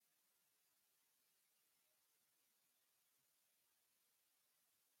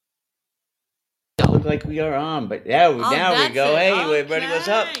look like we are on, but now we go. Hey, everybody, what's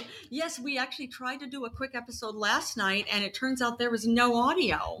up? Yes, we actually tried to do a quick episode last night, and it turns out there was no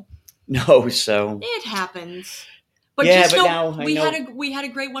audio. No, so it happens. But yeah, just but know, now we had a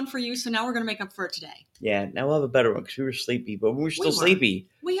great one for you, so now we're going to make up for it today. Yeah, now we'll have a better one because we were sleepy, but we're still sleepy.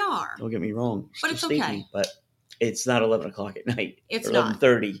 We are. Don't get me wrong, but it's sleepy, okay. But it's not 11 o'clock at night. It's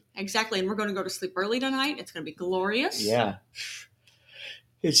 11:30. Exactly, and we're going to go to sleep early tonight. It's going to be glorious. Yeah.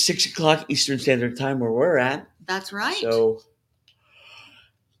 It's 6 o'clock Eastern Standard Time where we're at. That's right. So,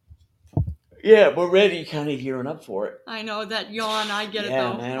 yeah, we're ready, kind of gearing up for it. I know that yawn. I get it,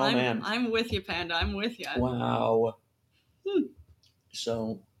 though. Man, oh, man. I'm with you, Panda. I'm with you. Wow.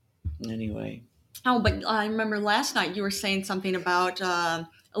 So, anyway. Oh, but I remember last night you were saying something about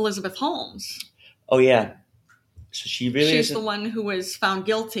Elizabeth Holmes. Oh, yeah. So she's the one who was found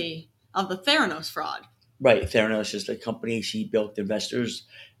guilty of the Theranos fraud. Right. Theranos is the company she bilked investors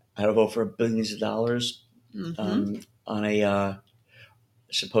out of over billions of dollars on a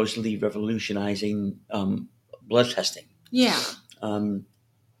supposedly revolutionizing blood testing. Yeah.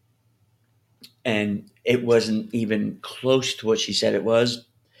 And it wasn't even close to what she said it was.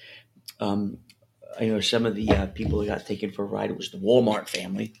 I know some of the people that got taken for a ride, it was the Walmart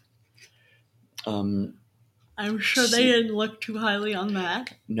family. I'm sure they didn't look too highly on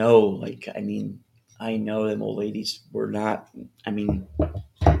that. No, I know them old ladies were not.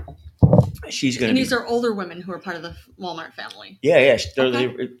 She's going to. And these are older women who are part of the Walmart family. Yeah,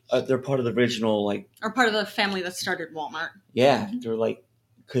 they're part of the original, or part of the family that started Walmart. Yeah, they're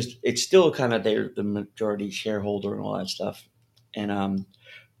because it's still kind of they're the majority shareholder and all that stuff, and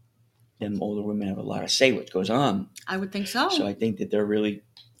them older women have a lot of say what goes on. I would think so. So I think that they're really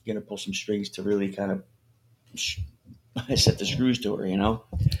going to pull some strings to really kind of set the screws to her,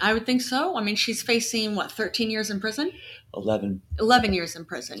 I would think so. I mean, she's facing 13 years in prison? 11 years in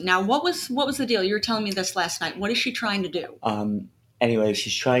prison. Now, what was the deal? You were telling me this last night. What is she trying to do? Anyway,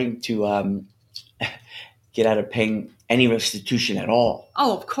 she's trying to get out of paying any restitution at all.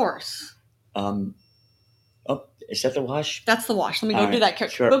 Oh, of course. Is that the wash? That's the wash. Let me go do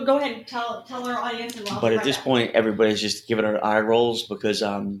that. Sure. Go ahead and tell our audience. But at this point, everybody's just giving her eye rolls because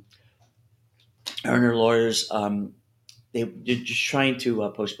her and her lawyers, they're just trying to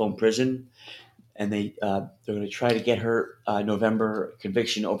postpone prison, and they're going to try to get her November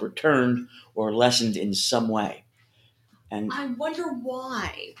conviction overturned or lessened in some way. And I wonder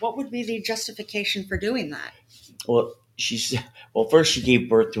why. What would be the justification for doing that? Well, first she gave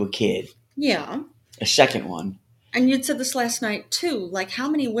birth to a kid. Yeah. A second one. And you'd said this last night too. How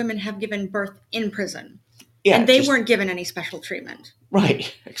many women have given birth in prison? Yeah, and they weren't given any special treatment.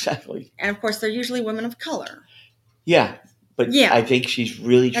 Right, exactly. And of course, they're usually women of color. Yeah, but I think she's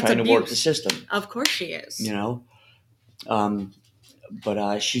really trying to work the system. Of course she is.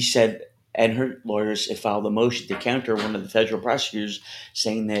 But she said, and her lawyers have filed a motion to counter one of the federal prosecutors,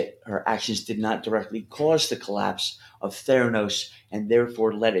 saying that her actions did not directly cause the collapse of Theranos and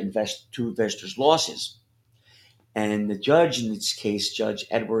therefore led to investors' losses. And the judge in this case, Judge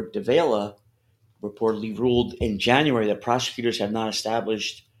Edward DeVela, reportedly ruled in January that prosecutors have not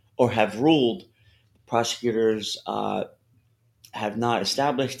established or have ruled prosecutors have not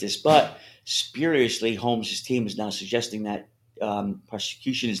established this. But spuriously, Holmes' team is now suggesting that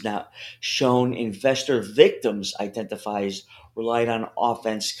prosecution is now shown investor victims identifies relied on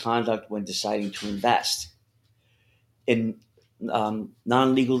offense conduct when deciding to invest. In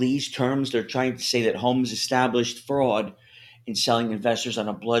non-legalese terms, they're trying to say that Holmes established fraud in selling investors on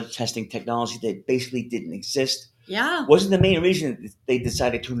a blood testing technology that basically didn't exist. Yeah. Wasn't the main reason that they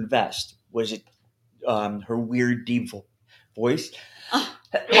decided to invest. Was it her weird, deep voice?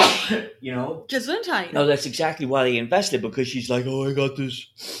 Gesundheit. No, that's exactly why they invested, because she's like, oh, I got this,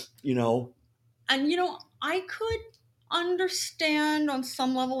 And, I could understand on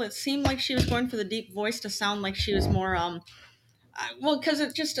some level. It seemed like she was going for the deep voice to sound like she was more, because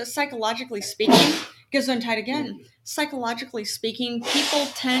it's just psychologically speaking, Gesundheit again, psychologically speaking, people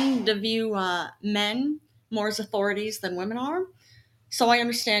tend to view men more as authorities than women are. So I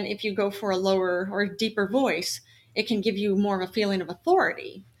understand if you go for a lower or deeper voice, it can give you more of a feeling of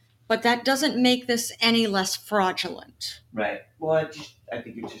authority. But that doesn't make this any less fraudulent. Right. Well, I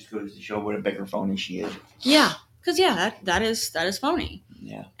think it just goes to show what a bigger phony she is. Yeah. Because, that is phony.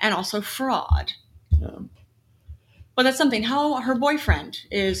 Yeah. And also fraud. But that's something. How her boyfriend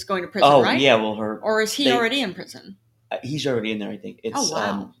is going to prison, right? Oh, yeah. Well, or is he already in prison? He's already in there, I think. It's,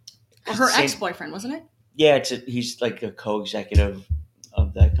 wow. Her ex-boyfriend, wasn't it? Yeah, he's like a co-executive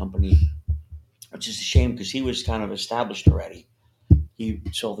of that company, which is a shame because he was kind of established already. He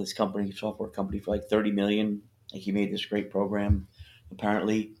sold his software company for $30 million. He made this great program.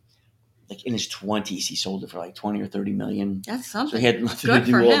 Apparently, like in his 20s, he sold it for like 20 or 30 million. That's So something. he had nothing Good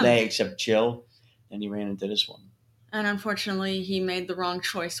to for do all him. day except chill. And he ran into this one. And unfortunately, he made the wrong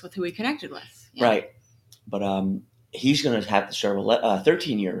choice with who he connected with. Yeah. Right. But he's going to have to serve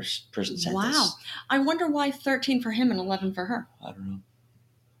 13 years prison sentence. Wow. I wonder why 13 for him and 11 for her. I don't know.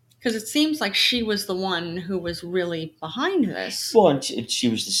 Because it seems like she was the one who was really behind this. Well, and she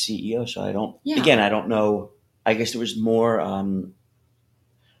was the CEO, so I don't. Yeah. Again, I don't know. I guess there was more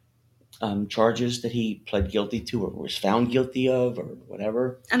charges that he pled guilty to, or was found guilty of, or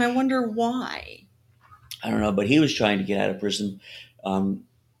whatever. And I wonder why. I don't know, but he was trying to get out of prison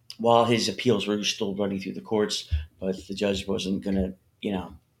while his appeals were still running through the courts. But the judge wasn't going to,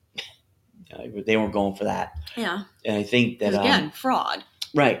 they weren't going for that. Yeah. And I think that again, fraud.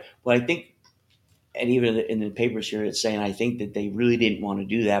 Right. Well, I think, and even in the papers here, it's saying I think that they really didn't want to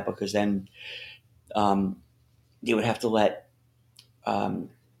do that because then they would have to let,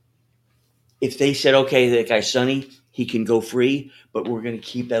 if they said, okay, that guy Sonny, he can go free, but we're going to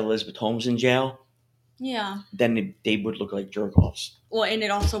keep Elizabeth Holmes in jail. Yeah. Then they would look like jerk-offs. Well, and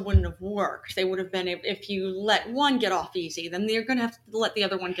it also wouldn't have worked. They would have been, if you let one get off easy, then they're going to have to let the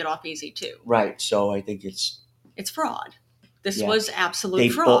other one get off easy too. Right. So I think it's fraud. This was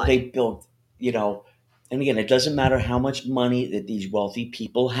absolute fraud. They built, and again, it doesn't matter how much money that these wealthy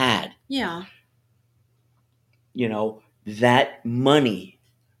people had. Yeah. That money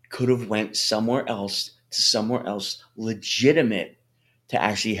could have went somewhere else legitimate to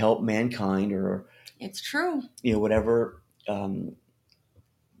actually help mankind or it's true. Whatever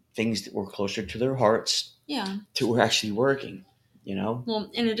things that were closer to their hearts. Yeah. To actually working. Well,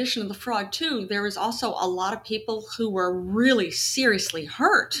 in addition to the fraud too, there was also a lot of people who were really seriously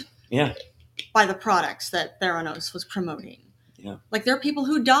hurt. Yeah. By the products that Theranos was promoting. Yeah. Like there are people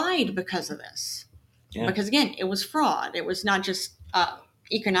who died because of this. Yeah. Because again, it was fraud. It was not just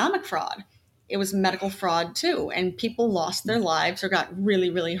economic fraud. It was medical fraud too. And people lost their lives or got really,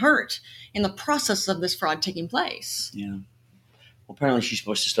 really hurt in the process of this fraud taking place. Yeah. Well, apparently she's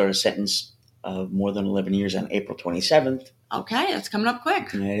supposed to start a sentence of more than 11 years on April 27th. Okay, that's coming up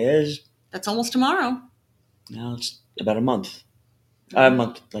quick. And it is. That's almost tomorrow. No, it's about a month. A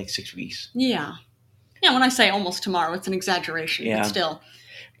month, like 6 weeks. Yeah. Yeah, when I say almost tomorrow, it's an exaggeration. Yeah. But still,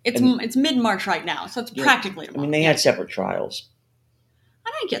 it's mid-March right now, so it's practically a month. I mean, they had separate trials.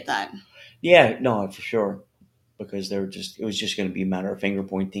 I didn't get that. Yeah, no, for sure. Because it was just going to be a matter of finger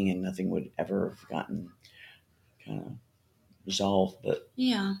pointing and nothing would ever have gotten kind of resolved. But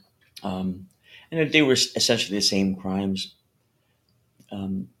yeah. And they were essentially the same crimes.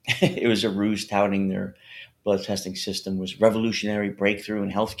 It was a ruse touting their blood testing system was revolutionary breakthrough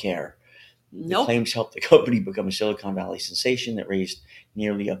in healthcare. The claims helped the company become a Silicon Valley sensation that raised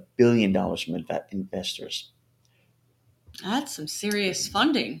nearly $1 billion from investors. That's some serious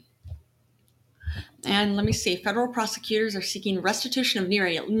funding. And let me see. Federal prosecutors are seeking restitution of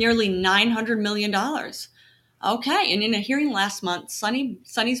nearly $900 million. Okay, and in a hearing last month,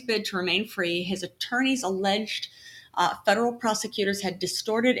 Sonny's bid to remain free, his attorneys alleged federal prosecutors had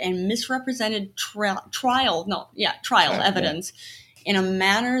distorted and misrepresented trial evidence in a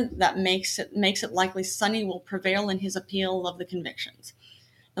manner that makes it likely Sonny will prevail in his appeal of the convictions.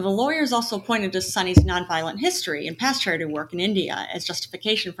 Now, the lawyers also pointed to Sonny's nonviolent history and past charity work in India as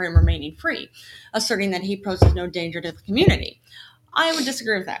justification for him remaining free, asserting that he poses no danger to the community. I would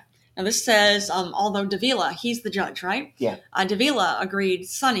disagree with that. Now, this says, although Davila, he's the judge, right? Yeah. Davila agreed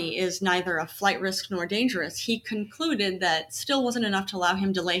Sonny is neither a flight risk nor dangerous. He concluded that still wasn't enough to allow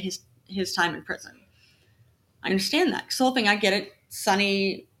him to delay his time in prison. I understand that. So, I get it.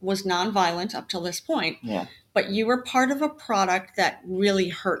 Sonny was nonviolent up till this point. Yeah. But you were part of a product that really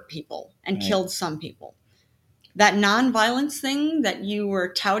hurt people and killed some people. That nonviolence thing that you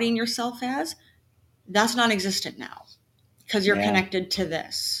were touting yourself as, that's non-existent now because you're connected to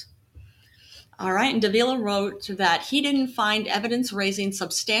this. All right, and Davila wrote that he didn't find evidence raising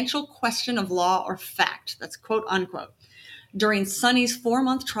substantial question of law or fact, that's quote unquote, during Sonny's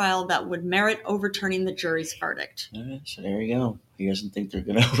 4-month trial that would merit overturning the jury's verdict. All right, so there you go. He doesn't think they're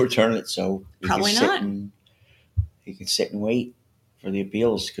going to overturn it, so probably not. He can sit and wait for the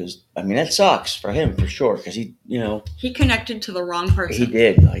appeals because, that sucks for him for sure because he connected to the wrong person. He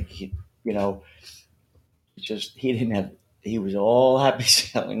did. He was all happy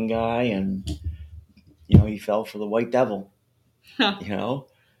selling guy and, he fell for the white devil, Yep.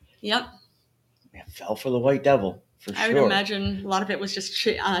 He fell for the white devil for sure. I would imagine a lot of it was just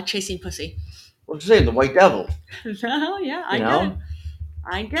chasing pussy. What's saying the white devil? Well, yeah,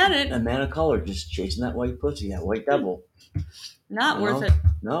 I get it. A man of color just chasing that white pussy, that white devil. Not worth it.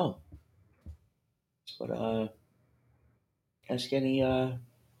 No. But ask any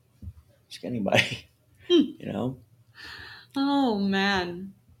Ask anybody. Hmm. You know. Oh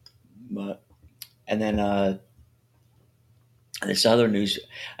man. But and then this other news,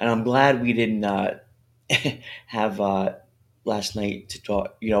 and I'm glad we didn't have last night to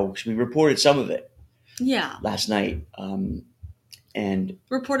talk. You know, 'cause we reported some of it Yeah. last night, and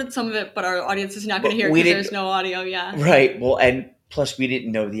Reported some of it, but our audience is not going to but hear it we because there's didn't. no audio. Yeah. Right. Well, and plus we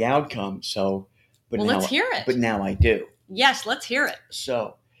didn't know the outcome. So, Well, let's hear it. But now I do. Yes, let's hear it.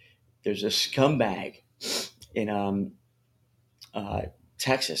 So there's a scumbag in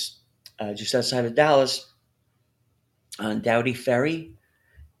Texas, just outside of Dallas, on Dowdy Ferry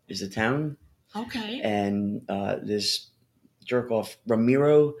is the town, Okay. and this jerk off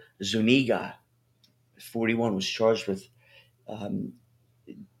Ramiro Zuniga, 41, was charged with um,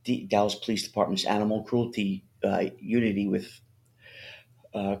 Dallas Police Department's animal cruelty unity with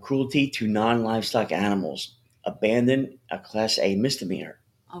cruelty to non-livestock animals, abandoned, a Class A misdemeanor.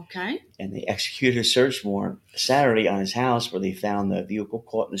 Okay. And they executed a search warrant Saturday on his house, where they found the vehicle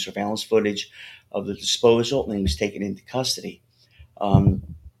caught in the surveillance footage of the disposal, and he was taken into custody.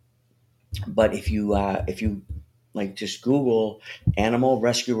 But if you like, just Google animal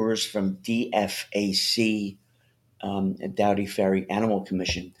rescuers from DFAC, Dowdy Ferry Animal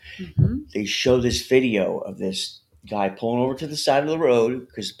Commission, they show this video of this guy pulling over to the side of the road,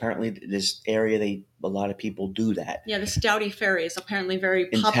 because apparently this area, a lot of people do that. Yeah, this Dowdy Ferry is apparently very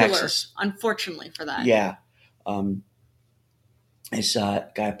In popular, Texas. unfortunately for that. Yeah. This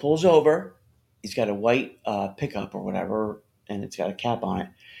guy pulls over. He's got a white pickup or whatever, and it's got a cap on it.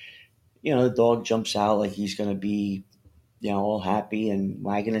 You know, the dog jumps out like he's going to be, you know, all happy and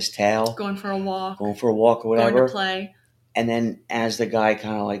wagging his tail. Going for a walk or whatever. Going to play. And then as the guy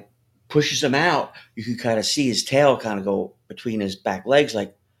kind of like pushes him out, you can kind of see his tail kind of go between his back legs,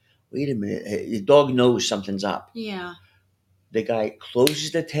 like, wait a minute, the dog knows something's up. Yeah. The guy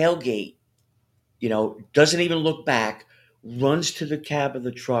closes the tailgate, you know, doesn't even look back, runs to the cab of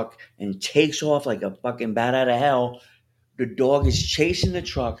the truck and takes off like a fucking bat out of hell. The dog is chasing the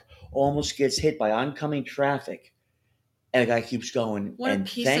truck, almost gets hit by oncoming traffic, and the guy keeps going. What a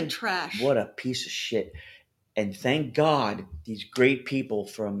piece of trash. What a piece of shit. And thank God these great people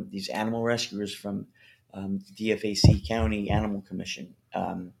from these animal rescuers from the DFAC County Animal Commission,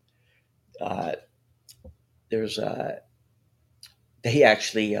 they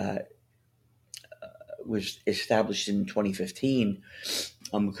actually was established in 2015,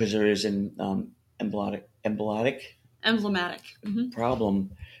 because there is an emblematic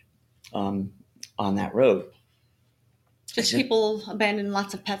problem on that road. Just people abandon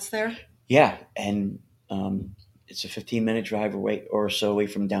lots of pets there. Yeah, and it's a 15-minute drive away or so away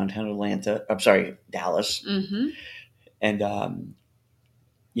from downtown Dallas. And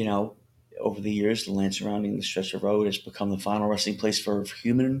you know, over the years, the land surrounding the stretch of road has become the final resting place for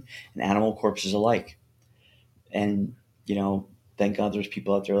human and animal corpses alike. And, you know, thank God there's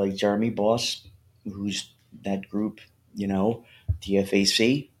people out there like Jeremy Boss, who's that group, you know,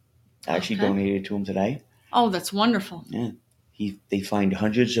 DFAC, actually donated to him today. Oh, that's wonderful. Yeah. They find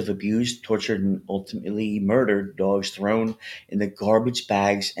hundreds of abused, tortured, and ultimately murdered dogs thrown in the garbage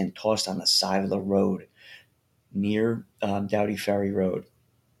bags and tossed on the side of the road near Dowdy Ferry Road,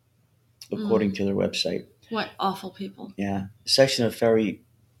 according to their website. What awful people. Yeah. A section of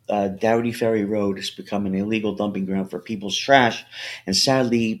Dowdy Ferry Road has become an illegal dumping ground for people's trash, and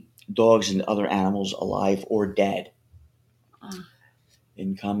sadly, dogs and other animals, alive or dead.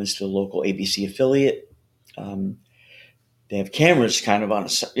 In comments to the local ABC affiliate, they have cameras kind of on,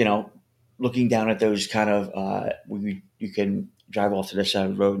 you know, looking down at those kind of where you can drive off to the side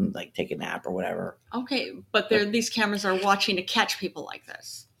of the road and like take a nap or whatever. Okay, but these cameras are watching to catch people like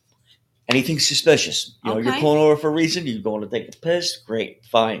this. Anything suspicious. You know, you're pulling over for a reason. You're going to take a piss. Great,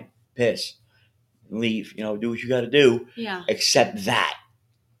 fine, piss, leave. You know, do what you got to do. Yeah. Except that,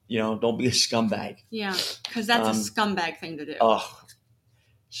 you know, don't be a scumbag. Yeah, because that's a scumbag thing to do. Oh,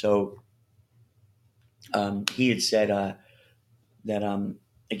 so he had said that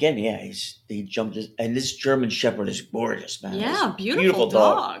again, yeah, he jumped, and this German Shepherd is gorgeous, man. Yeah, beautiful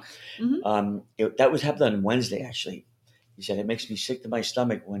dog. That was happened on Wednesday, actually. He said, it makes me sick to my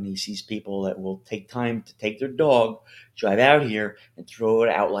stomach when he sees people that will take time to take their dog, drive out here, and throw it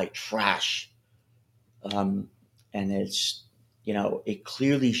out like trash. And it's, you know, it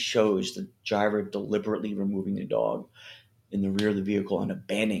clearly shows the driver deliberately removing the dog in the rear of the vehicle and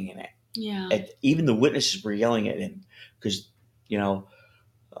abandoning it. Yeah. And even the witnesses were yelling at him because, you know,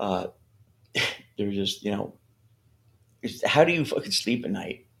 they're just, you know, how do you fucking sleep at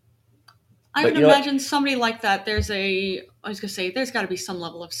night? I would imagine somebody like that, there's got to be some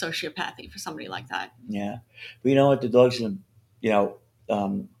level of sociopathy for somebody like that. Yeah. But you know what? The dog's going to, you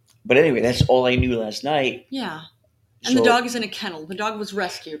know, But anyway, that's all I knew last night. Yeah. And the So, dog is in a kennel. The dog was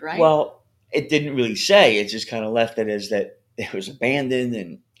rescued, right? well, it didn't really say. It just kind of left it as that it was abandoned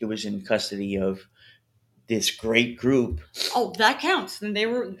and it was in custody of this great group. Oh, that counts. Then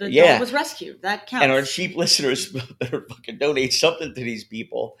the Yeah. dog was rescued. That counts. And our cheap listeners better fucking donate something to these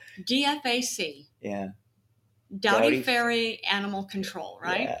people. DFAC. Yeah. Dowdy Ferry Animal Control,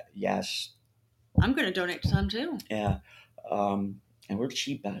 right? Yeah. Yes. I'm going to donate to them too. Yeah. And we're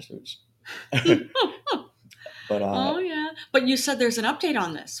cheap bastards. But oh yeah. But you said there's an update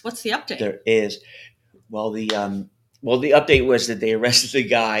on this. What's the update? There is. Well, the update was that they arrested the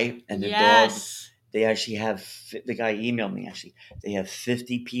guy and the dog. They actually have the guy emailed me. Actually, they have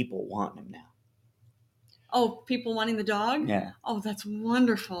 50 people wanting him now. Oh, people wanting the dog? Yeah. Oh, that's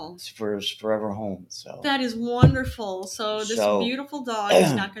wonderful. It's for his forever home. So that is wonderful. So this beautiful dog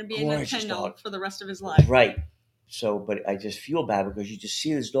is not going to be in a kennel for the rest of his life. Right. So, but I just feel bad because you just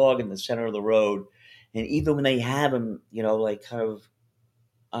see this dog in the center of the road, and even when they have him, like kind of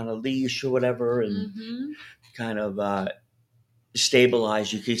on a leash or whatever, and kind of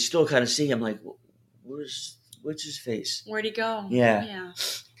stabilized, you could still kind of see him. Like, what's his face? Where'd he go? Yeah.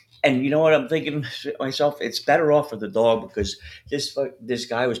 And you know what I'm thinking to myself? It's better off for the dog because this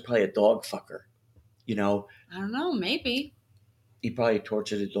guy was probably a dog fucker. I don't know. Maybe he probably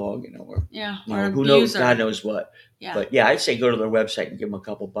tortured a dog. Or who knows? God knows what. Yeah. But yeah, I'd say go to their website and give them a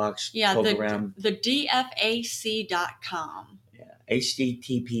couple bucks. Yeah. Poke around. The DFAC.com. Yeah.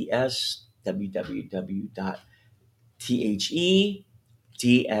 HTTPS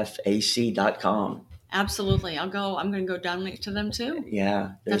www.thedfac.com. Absolutely. I'm going to go donate to them too.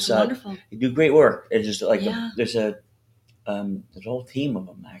 Yeah. That's wonderful. They do great work. It's just like there's a whole team of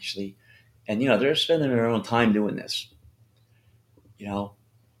them actually. And, they're spending their own time doing this, Yeah.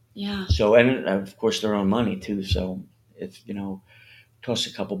 So, and of course their own money too. So if, toss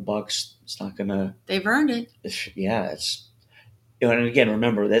a couple bucks, it's not going to. They've earned it. It's, and again,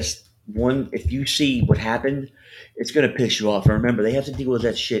 remember that's one, if you see what happened, it's going to piss you off. And remember, they have to deal with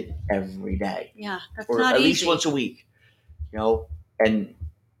that shit every day. Yeah, that's or not at easy. Least once a week, and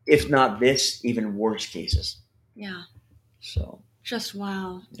if not this, even worse cases. Yeah. So. Just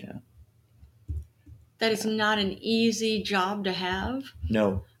wow. Yeah. That is not an easy job to have.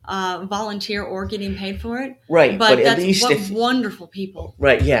 No. Volunteer or getting paid for it. Right. But at that's least wonderful people.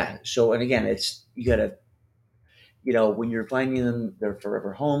 Right. Yeah. So, and again, you got to, when you're finding them, their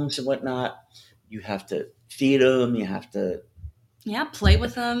forever homes and whatnot, you have to feed them. You have to. Yeah, play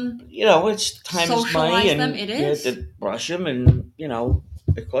with them. It's time is money, and them. It is. You have to brush them, and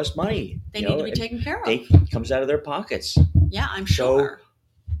it costs money. They need to be taken care of. It comes out of their pockets. Yeah, I'm sure. So,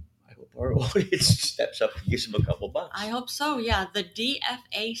 I hope our audience steps up and gives them a couple bucks. I hope so. Yeah, the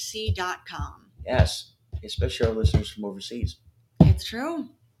DFAC.com. Yes, especially our listeners from overseas. It's true.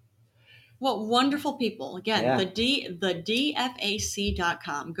 What wonderful people. Again, yeah. the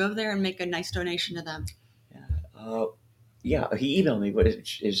DFAC.com. Go there and make a nice donation to them. Yeah. He emailed me. What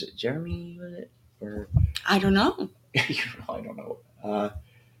is it? Jeremy? Was it? Or I don't know. I don't know.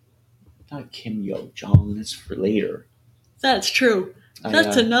 Not Kim Yo Jong. That's for later. That's true.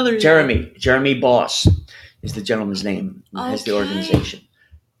 That's another. Jeremy Boss is the gentleman's name. Has the organization.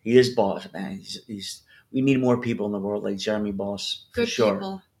 He is Boss, man. He's. We need more people in the world like Jeremy Boss. Good for sure.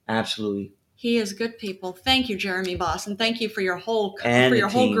 People. Absolutely. He is good people. Thank you, Jeremy Boss, and thank you for your whole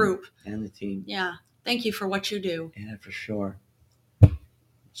whole group and the team. Yeah, thank you for what you do. Yeah, for sure.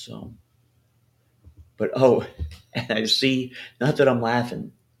 So, but and I see. Not that I'm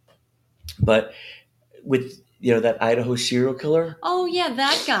laughing, but with that Idaho serial killer. Oh yeah,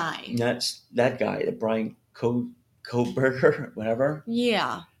 that guy. That's that guy, the Brian Kohberger, whatever.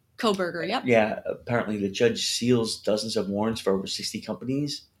 Yeah. Kohberger, yep. Yeah, apparently the judge seals dozens of warrants for over 60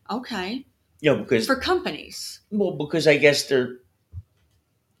 companies. Okay. Because for companies. Well, because I guess they're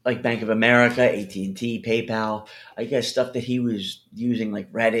like Bank of America, AT&T, PayPal. I guess stuff that he was using,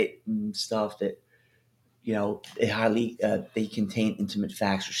 like Reddit and stuff that they contain intimate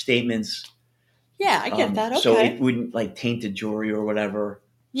facts or statements. Yeah, I get that. Okay. So it wouldn't taint the jury or whatever.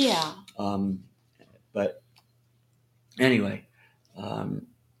 Yeah. But anyway.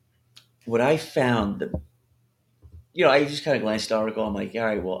 What I found that, I just kind of glanced at the article. I'm like, all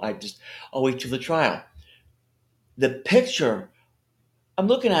right, well, I'll wait till the trial. The picture, I'm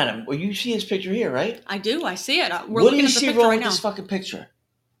looking at him. Well, you see his picture here, right? I do. I see it. We're looking at the picture right now. This fucking picture?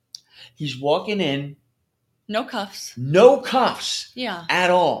 He's walking in. No cuffs. No cuffs. Yeah.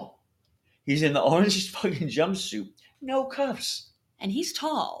 At all. He's in the orange fucking jumpsuit. No cuffs. And he's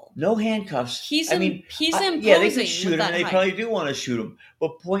tall. No handcuffs. He's imposing. Yeah, they could shoot him, and they probably do want to shoot him.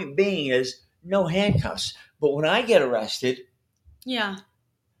 But point being is, no handcuffs. But when I get arrested, yeah,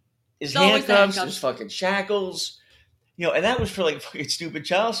 his It's always the handcuffs, handcuffs. his fucking shackles, and that was for like fucking stupid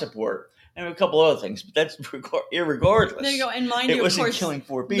child support and a couple other things, but that's irregardless. There you go. And mind It you, of wasn't course, killing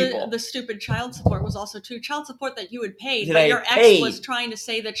 4 people. the stupid child support was also too child support that you had paid, That but I your had ex paid was trying to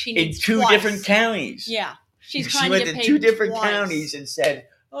say that she in needs 2 twice. different counties. Yeah, she's She trying to went get to paid 2 different twice. counties and said,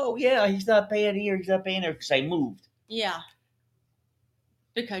 "Oh yeah, he's not paying here, he's not paying there because I moved." Yeah,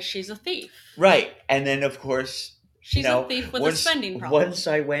 because she's a thief. Right, and then of course, She's a thief with a spending problem. Once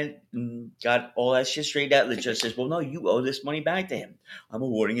I went and got all that shit straightened out, the judge says, "Well, no, you owe this money back to him. I'm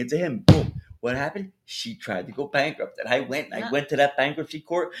awarding it to him." Boom. What happened? She tried to go bankrupt, and I went to that bankruptcy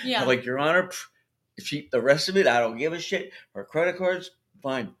court. Yeah. I'm like, "Your Honor, the rest of it, I don't give a shit. Her credit cards,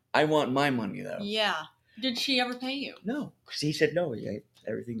 fine. I want my money though." Yeah. Did she ever pay you? No, because he said no. Yeah,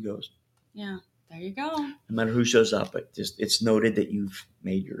 everything goes. Yeah. There you go. No matter who shows up, but just it's noted that you've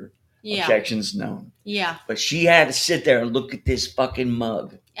made your objections known. Yeah. But she had to sit there and look at this fucking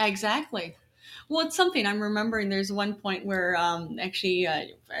mug. Exactly. Well, it's something I'm remembering. There's one point where actually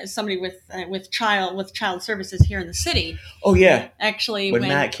somebody with child services here in the city. Oh yeah. Actually, when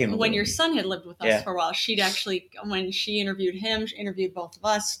Matt came, when your son had lived with us for a while, she'd actually, when she interviewed him, she interviewed both of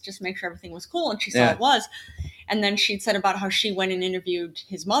us just to make sure everything was cool, and she saw it was. And then she'd said about how she went and interviewed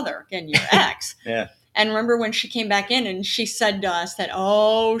his mother, again, your ex. Yeah. And remember when she came back in and she said to us that,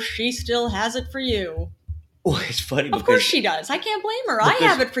 "Oh, she still has it for you." Well, it's funny because... Of course she does. I can't blame her. I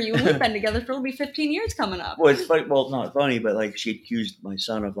have it for you. And we've been together for it'll be 15 years coming up. Well, it's funny. Well, not funny, but like she accused my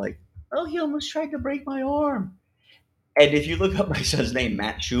son of like, "Oh, he almost tried to break my arm." And if you look up my son's name,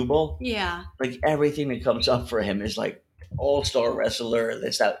 Matt Schubel, like everything that comes up for him is like all-star wrestler,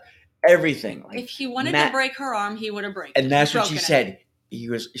 this, that, everything. Like, if he wanted to break her arm, he would have broken it. And that's what she said. She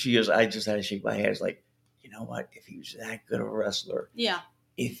goes, I just had to shake my head. It's like, you know what? If he was that good of a wrestler. Yeah.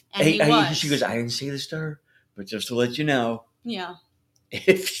 She goes, I didn't say this to her, but just to let you know. Yeah.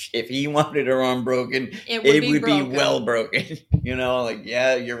 If he wanted her arm broken, it would be well broken. Like,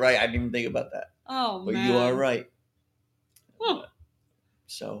 yeah, you're right. I didn't even think about that. Oh, but man. You are right. Huh.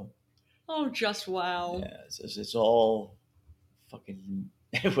 So. Oh, just wow. Yeah, it's all fucking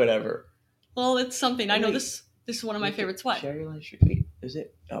whatever. Well, it's something. I know this is one of my favorites. What? Cherry Line Street. Is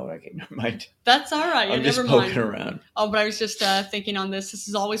it? Oh, okay. Never mind. That's all right. I'm just poking around. Oh, but I was just thinking on this. This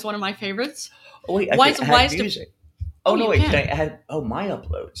is always one of my favorites. Oh, wait. Why is music? Oh, no, wait. Can I add? Oh, my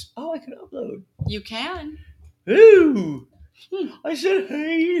uploads. Oh, I can upload. You can. Ooh. I said,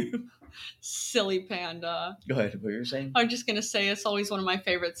 hey. Silly panda. Go ahead. What you're saying? I'm just going to say it's always one of my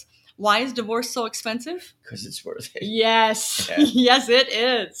favorites. Why is divorce so expensive? Because it's worth it. Yes. Yeah. Yes, it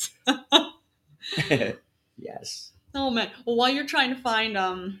is. Yes. Oh, man. Well, while you're trying to find...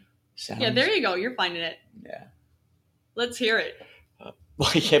 Sounds. Yeah, there you go. You're finding it. Yeah. Let's hear it.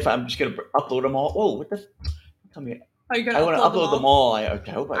 Well, if I'm just going to upload them all. Whoa, what the... Come here. Are you going to I want to upload them all. I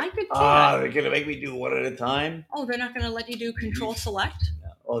hope I could. They're going to make me do one at a time? Oh, they're not going to let you do control select? No.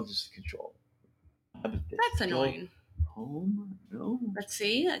 Oh, just control. That's annoying. Home? No. Let's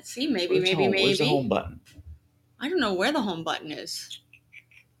see. Maybe. Where's the home button? I don't know where the home button is.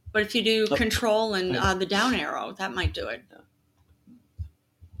 But if you do control and the down arrow, that might do it.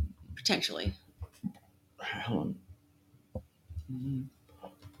 Potentially. Hold on. Mm-hmm.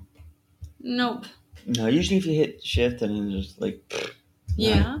 Nope. No, usually if you hit shift and then just like...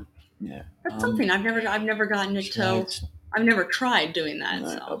 Yeah. Yeah. That's something. I've never gotten it to... I've never tried doing that.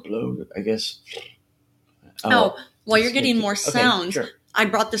 So. Upload, I guess. Oh, while you're getting more sounds, sure. I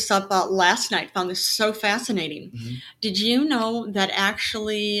brought this up last night. Found this so fascinating. Mm-hmm. Did you know that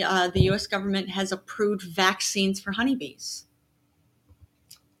actually the U.S. government has approved vaccines for honeybees?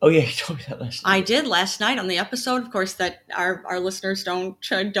 Oh yeah, you told me that last night. I did last night on the episode, of course, that our listeners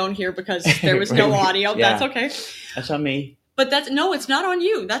don't hear because there was no audio. Yeah. That's okay. That's on me. But it's not on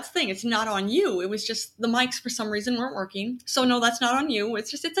you. That's the thing. It's not on you. It was just the mics for some reason weren't working. So no, that's not on you.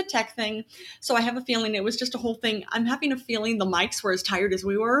 It's a tech thing. So I have a feeling it was just a whole thing. I'm having a feeling the mics were as tired as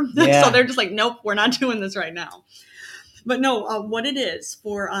we were. Yeah. So they're just like, nope, we're not doing this right now. But no, what it is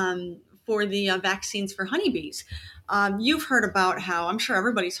for the vaccines for honeybees. You've heard about how, I'm sure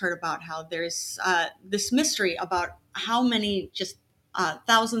everybody's heard about how there's this mystery about how many just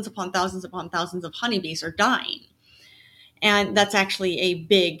thousands upon thousands upon thousands of honeybees are dying. And that's actually a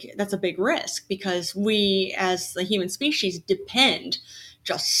big risk because we as the human species depend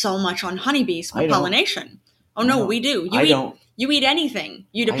just so much on honeybees for pollination. Oh, no, we do. You eat anything.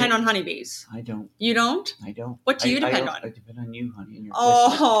 You depend on honeybees. I don't. You don't? I don't. What do you depend on? I depend on you, honey. And your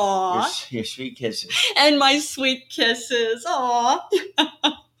kisses. Your sweet kisses. And my sweet kisses. Aw.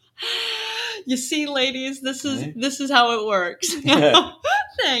 You see, ladies, this is how it works.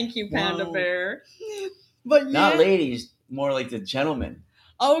 Thank you, Panda Bear. But not ladies, more like the gentleman.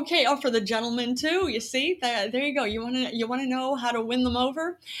 Okay, oh, for the gentlemen too. You see, there you go. You want to know how to win them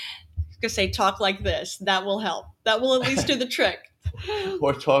over? Just say talk like this. That will help. That will at least do the trick.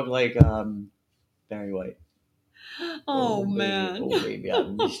 Or talk like Barry White. Oh baby, man, oh baby, I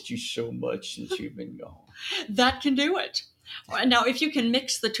missed you so much since you've been gone. that can do it. Now, if you can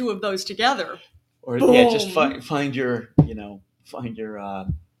mix the two of those together, Or boom. yeah, just find your find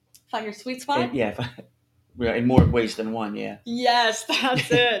your sweet spot. in more ways than one. Yeah. Yes,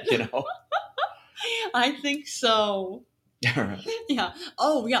 that's it. You know. I think so. Yeah.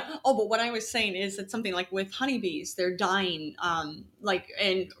 Oh, yeah. Oh, but what I was saying is that something like with honeybees, they're dying like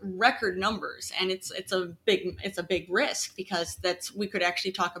in record numbers, and it's a big risk, because we could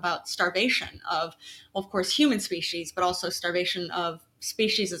actually talk about starvation of course, human species, but also starvation of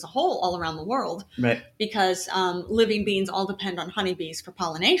species as a whole all around the world. Right. Because living beings all depend on honeybees for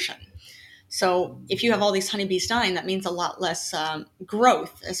pollination. So if you have all these honeybees dying, that means a lot less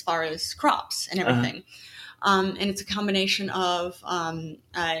growth as far as crops and everything. And it's a combination of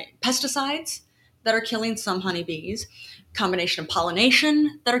pesticides that are killing some honeybees, combination of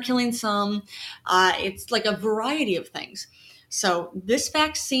pollination that are killing some. It's like a variety of things. So this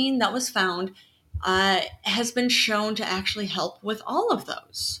vaccine that was found has been shown to actually help with all of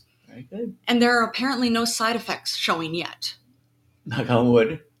those. Very good. And there are apparently no side effects showing yet. Knock on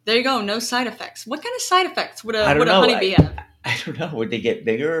wood. There you go, no side effects. What kind of side effects would a know. honeybee have? I don't know. Would they get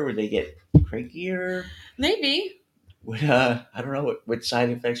bigger? Would they get crankier? Maybe. Would I don't know what side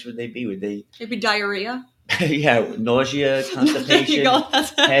effects would they be? Would they maybe diarrhea? Yeah, nausea, constipation,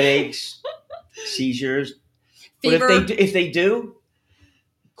 headaches, seizures. Fever. But if they do,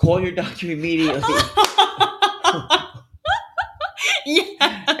 call your doctor immediately.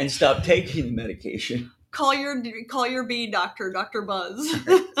 Yeah. And stop taking the medication. Call your bee doctor, Dr. Buzz.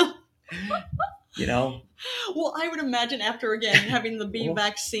 You know? Well, I would imagine after, again, having the bee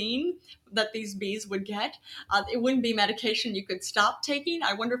vaccine that these bees would get, it wouldn't be medication you could stop taking.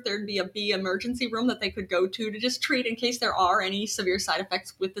 I wonder if there'd be a bee emergency room that they could go to just treat in case there are any severe side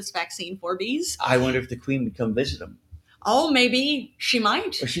effects with this vaccine for bees. I wonder if the queen would come visit them. Oh, maybe she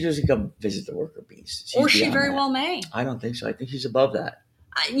might. Or she doesn't come visit the worker bees. Or she very well may. I don't think so. I think she's above that.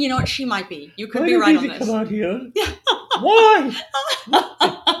 You know what? She might be. You could be right on this. Come out here. Why?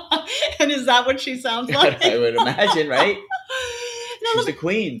 And is that what she sounds like? I would imagine, right? She's the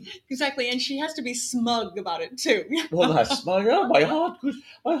queen. Exactly, and she has to be smug about it too. Well, not smug. Oh, my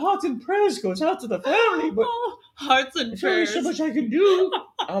heart and prayers goes out to the family, but hearts and prayers. There's so much I can do.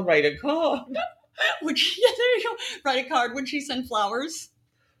 I'll write a card. There you go. Write a card. Would she send flowers?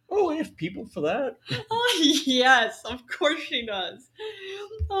 Oh, I have people for that. Oh, yes, of course she does.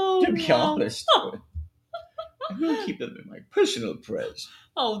 Oh, to be honest, I'm going to keep them in my personal prayers.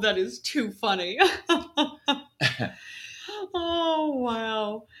 Oh, that is too funny. Oh,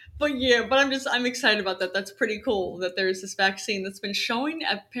 wow. But I'm excited about that. That's pretty cool that there's this vaccine that's been showing.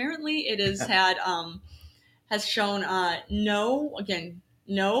 Apparently it has shown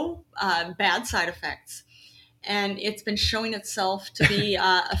no bad side effects. And it's been showing itself to be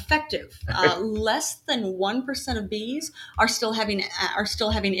effective. Less than 1% of bees are still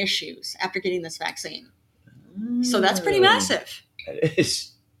having issues after getting this vaccine. So that's pretty massive. It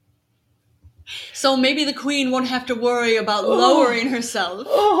is. So maybe the queen won't have to worry about lowering herself.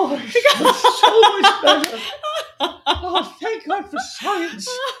 Oh, so much better. Oh, thank God for science.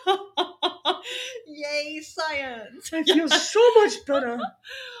 Yay, science. I feel so much better.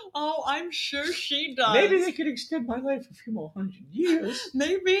 Oh, I'm sure she does. Maybe they could extend my life a few more 100 years.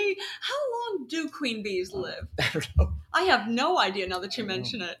 Maybe. How long do queen bees live? I don't know. I have no idea now that you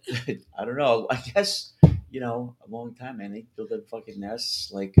mention it. I don't know. I guess, a long time, man. They build them fucking nests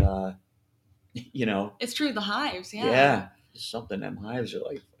like, It's true, the hives, yeah. Yeah. Something, them hives are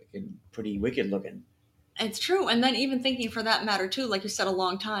like fucking pretty wicked looking. It's true. And then even thinking for that matter, too, like you said, a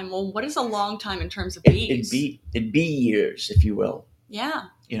long time. Well, what is a long time in terms of bees? It'd be years, if you will. Yeah.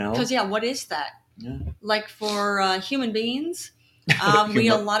 Because, what is that? Yeah. Like for human beings, we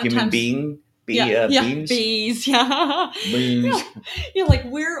a lot of times... beings? Bees, yeah. Bees. Yeah, like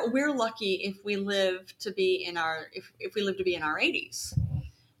we're lucky if we live to be in our 80s.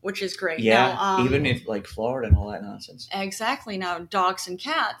 Which is great. Yeah, now, even if like Florida and all that nonsense. Exactly. Now, dogs and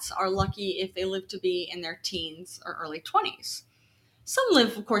cats are lucky if they live to be in their teens or early 20s. Some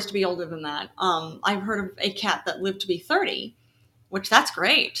live, of course, to be older than that. I've heard of a cat that lived to be 30, which that's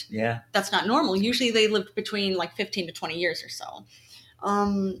great. Yeah. That's not normal. Usually they lived between like 15 to 20 years or so.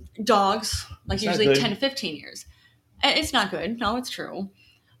 Dogs, like usually 10 to 15 years. It's not good. No, it's true.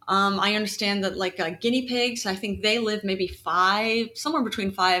 I understand that like guinea pigs, I think they live maybe somewhere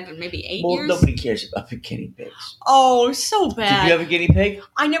between 5 and maybe 8 Well, years. nobody cares about the guinea pigs. Oh, so bad. Did you have a guinea pig?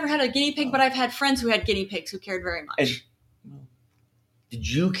 I never had a guinea pig, but I've had friends who had guinea pigs who cared very much. And did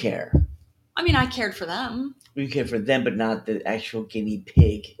you care? I mean, I cared for them. You cared for them, but not the actual guinea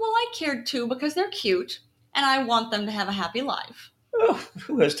pig. Well, I cared too because they're cute, and I want them to have a happy life. Oh,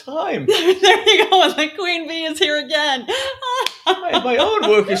 who has time? There you go. The queen bee is here again. I have my own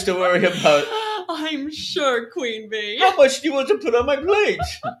workers to worry about. I'm sure, Queen Bee. How much do you want to put on my plate?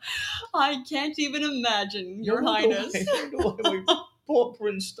 I can't even imagine, Your Highness. I know why my poor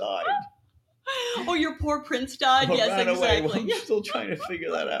prince died. Oh, your poor prince died? Or Yes, ran exactly. away. I'm still trying to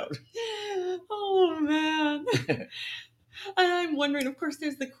figure that out. Oh, man. And I'm wondering, of course,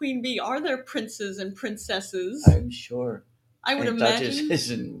 there's the Queen Bee. Are there princes and princesses? I'm sure. I would and imagine.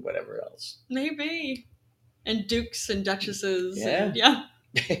 Duchesses and whatever else. Maybe. And dukes and duchesses. Yeah. And, yeah.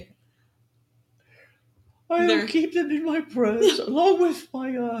 I'll keep them in my purse along with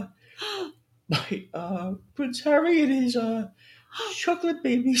my Prince Harry and his chocolate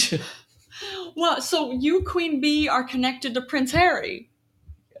babies. Well, so you, Queen Bee, are connected to Prince Harry.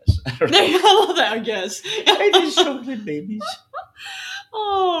 Yes, I don't know. I love that, I guess. And his chocolate babies.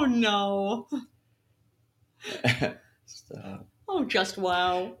 Oh, no. So, Oh, just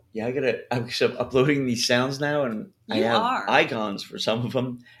wow. yeah, I'm uploading these sounds now, and I have icons for some of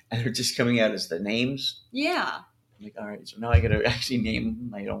them, and they're just coming out as the names. Yeah. I'm like, all right, so now I gotta actually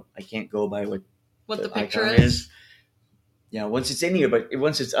name them. I can't go by what the picture icon is. Yeah, once it's in here, but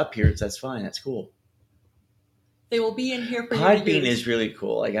once it's up here, that's fine. That's cool. They will be in here for you. Podbean is really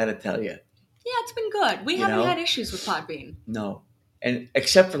cool. I gotta tell you. Yeah, it's been good. We haven't had issues with Podbean. No, and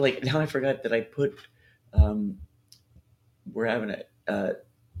except for now, I forgot that I put. We're having a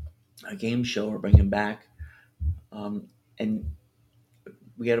game show. We're bringing back, and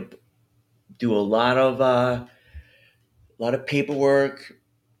we got to do a lot of paperwork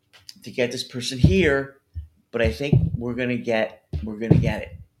to get this person here. But I think we're gonna get it.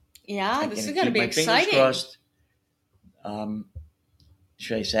 Yeah, this is gonna be exciting. Fingers crossed.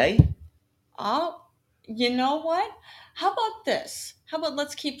 Should I say? Oh, you know what? How about this? How about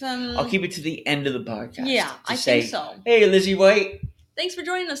let's keep them... I'll keep it to the end of the podcast. Yeah, I think so. Hey, Lizzie White. Thanks for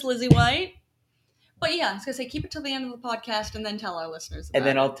joining us, Lizzie White. But yeah, I was going to say, keep it till the end of the podcast and then tell our listeners about it. And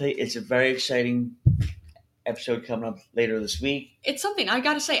then I'll tell you, it's a very exciting episode coming up later this week. It's something, I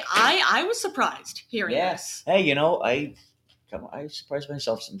got to say, I was surprised hearing this. Hey, I surprise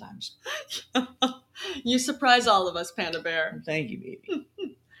myself sometimes. You surprise all of us, Panda Bear. Thank you, baby.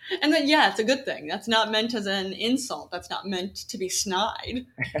 And then, yeah, it's a good thing. That's not meant as an insult. That's not meant to be snide.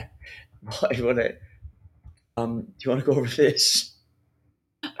 Do you want to go over this?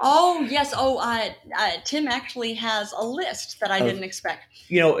 Oh, yes. Oh, Tim actually has a list that I didn't expect.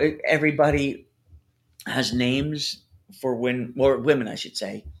 Everybody has names for women, I should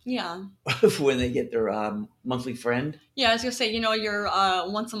say. Yeah. For when they get their monthly friend. Yeah, I was going to say, your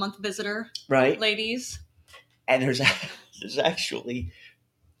once a month visitor. Right. Ladies. And there's actually...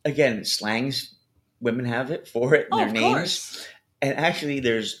 Again, slangs, women have it for it in their names. Course. And actually,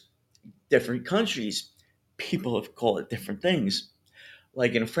 there's different countries. People have called it different things.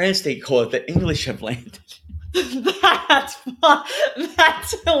 Like in France, they call it the English have landed. That's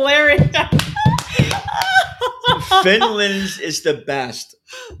hilarious. Finland's is the best.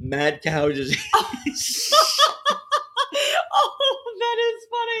 Mad cow disease. Oh, that is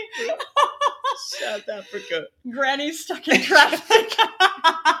funny. South Africa. Granny stuck in traffic.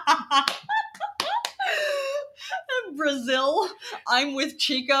 Brazil. I'm with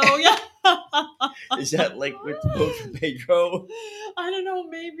Chico. Yeah. Is that like with both Pedro? I don't know.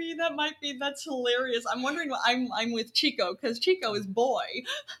 Maybe that's hilarious. I'm wondering what I'm with Chico because Chico is boy.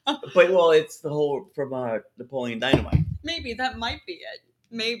 But it's the whole from Napoleon Dynamite. Maybe that might be it.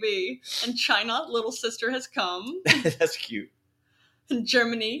 Maybe. And China, little sister has come. That's cute. In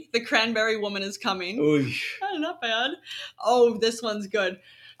Germany, the cranberry woman is coming. Oy. Not bad. Oh, this one's good.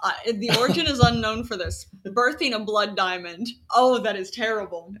 The origin is unknown for this. Birthing a blood diamond. Oh, that is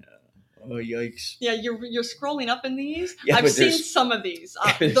terrible. Oh, yikes. Yeah, you're scrolling up in these. Yeah, I've seen some of these.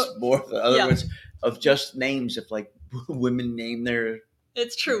 There's more. The other ones of just names of like women name their...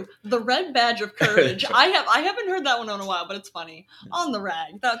 It's true. The red badge of courage. I haven't heard that one in a while, but it's funny. On the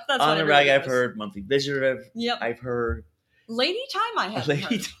rag. That's on the rag. I've heard monthly visitor. Yep. I've heard Lady time. I haven't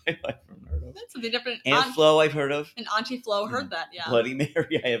heard. Lady time. I haven't heard of. of. That's something different. Aunt Flo, I've heard of. And Auntie Flo heard that, yeah. Bloody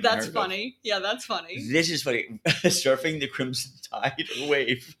Mary, I haven't That's heard funny. Yeah, that's funny. of. This is funny. Surfing the Crimson Tide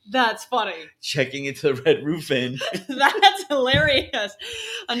wave. That's funny. Checking into the Red Roof Inn. That's hilarious.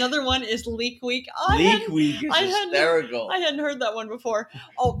 Another one is Leak Week. Leak Week is hysterical. I hadn't heard that one before.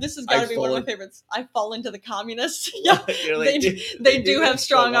 Oh, this has got to be one of my favorites. I fall into the communists. Yeah, like, they do have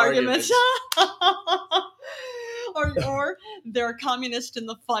strong arguments. or they're a communist in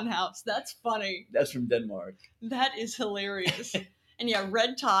the funhouse. That's funny. That's from Denmark. That is hilarious. And yeah,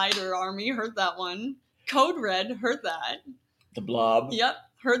 Red Tide or Army, heard that one. Code Red, heard that. The Blob. Yep,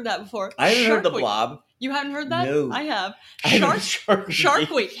 heard that before. I haven't heard the Blob. You haven't heard that? No. I have. Shark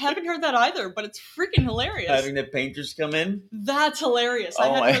Week. Haven't heard that either, but it's freaking hilarious. Having the painters come in? That's hilarious. I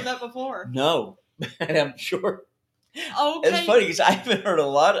hadn't heard that before. No. And I'm sure. Okay. It's funny because I haven't heard a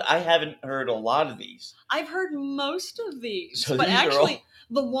lot of these. I've heard most of these. So but these actually,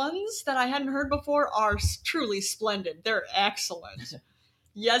 the ones that I hadn't heard before are truly splendid. They're excellent.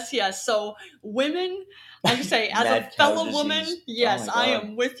 Yes. So women, like I say, as a fellow woman, yes, I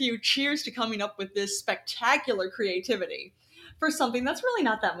am with you. Cheers to coming up with this spectacular creativity for something that's really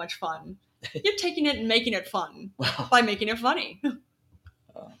not that much fun. You're taking it and making it fun by making it funny.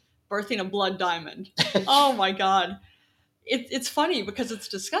 Birthing a blood diamond. Oh my God. It's funny because it's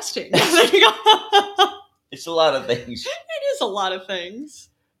disgusting. It's a lot of things. It is a lot of things.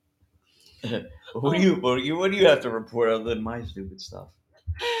 What do you have to report other than my stupid stuff?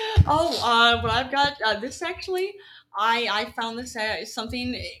 What I've got, this actually, I found this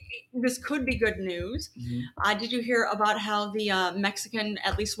something, this could be good news. Mm-hmm. Did you hear about how the Mexican,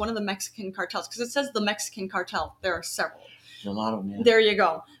 at least one of the Mexican cartels, because it says the Mexican cartel, there are several. There's a lot of them. Yeah. There you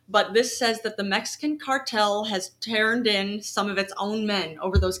go. But this says that the Mexican cartel has turned in some of its own men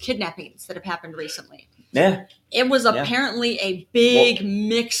over those kidnappings that have happened recently. Yeah. It was apparently a big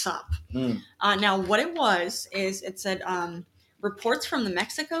mix-up. Now, what it was is it said... reports from the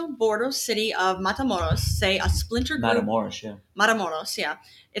Mexico border city of Matamoros say a splinter group... Matamoros, yeah.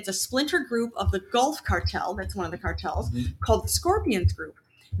 It's a splinter group of the Gulf Cartel, that's one of the cartels, called the Scorpions Group.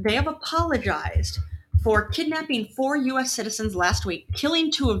 They have apologized for kidnapping 4 U.S. citizens last week,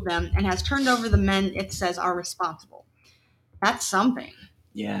 killing 2 of them, and has turned over the men it says are responsible. That's something.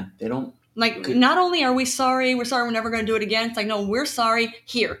 Yeah, they don't... Like, not only are we sorry, we're never going to do it again. It's like, no, we're sorry.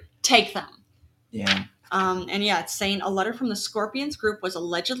 Here, take them. Yeah. And yeah, it's saying a letter from the Scorpions Group was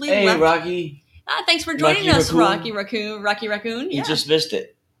allegedly left. Hey, Rocky. Thanks for joining us, Rocky Raccoon. He just missed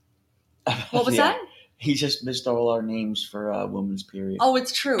it. What was that? He just missed all our names for Women's Period. Oh,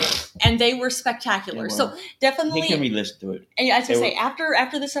 it's true. And they were spectacular. So definitely... You can re-listen to it. And I was going to say,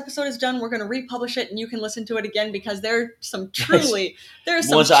 after this episode is done, we're going to republish it and you can listen to it again because there are some truly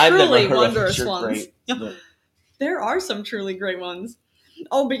wondrous ones. There are some truly great ones.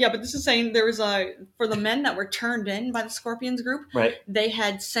 Oh, but this is saying there was for the men that were turned in by the Scorpions Group, right? They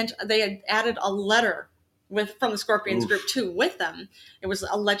had added a letter from the Scorpions Group too with them. It was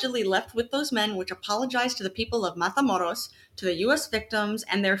allegedly left with those men, which apologized to the people of Matamoros, to the U.S. victims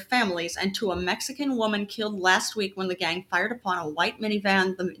and their families, and to a Mexican woman killed last week when the gang fired upon a white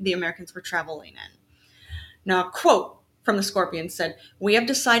minivan the Americans were traveling in. Now, a quote from the Scorpions said, "We have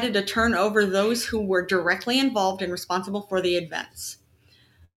decided to turn over those who were directly involved and responsible for the events."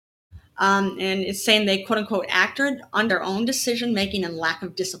 And it's saying they, quote unquote, acted on their own decision making and lack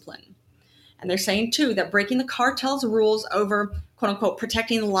of discipline. And they're saying, too, that breaking the cartel's rules over, quote unquote,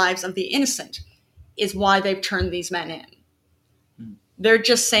 protecting the lives of the innocent is why they've turned these men in. They're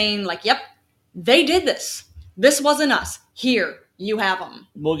just saying, like, yep, they did this. This wasn't us. Here, you have them.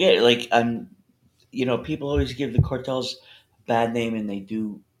 We'll get, people always give the cartels a bad name and they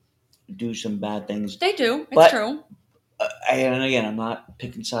do some bad things. They do. It's true. And again, I'm not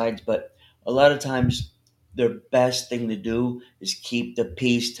picking sides, but a lot of times their best thing to do is keep the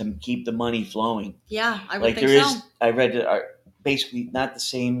peace, to keep the money flowing. Yeah, I would think so. I read basically not the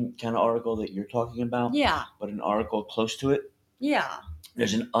same kind of article that you're talking about. Yeah. But an article close to it. Yeah.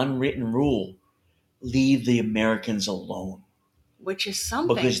 There's an unwritten rule: leave the Americans alone. Which is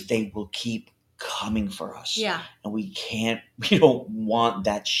something. Because they will keep coming for us. Yeah. And we don't want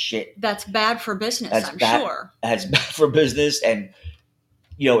that shit. That's bad for business, I'm sure. That's bad for business. And,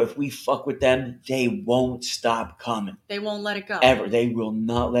 if we fuck with them, they won't stop coming. They won't let it go. Ever. They will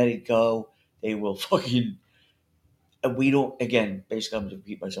not let it go. They will fucking... We don't... Again, basically, I'm going to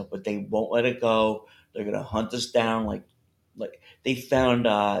repeat myself, but they won't let it go. They're going to hunt us down like they found...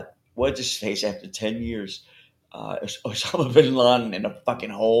 what's his face after 10 years? Osama bin Laden in a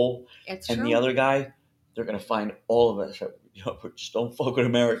fucking hole. It's and true. The other guy, they're going to find all of us. Just don't fuck with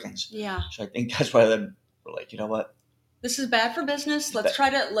Americans. Yeah. So I think that's why we're like, you know what? This is bad for business. Let's try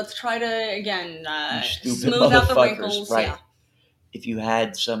to again You stupid smooth out the motherfuckers, wrinkles. right? Yeah. If you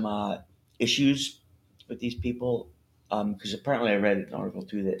had some issues with these people, because apparently I read an article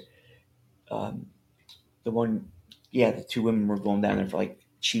too that um, the two women were going down there for like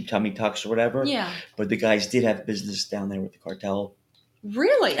cheap tummy tucks or whatever. Yeah. But the guys did have business down there with the cartel.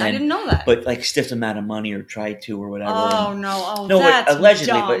 Really? I And- didn't know that. But like stiffed amount of money or tried to or whatever. Oh And- no! Oh, no, that's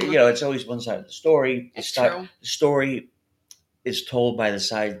allegedly, dumb. but it's always one side of the story. It's true. The story is told by the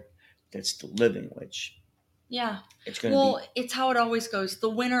side that's still living, which Yeah. it's going to Well, it's how it always goes. The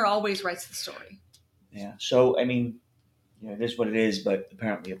winner always writes the story. be. Yeah. So I mean, it is what it is. But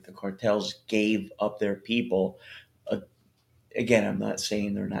apparently, if the cartels gave up their people, again, I'm not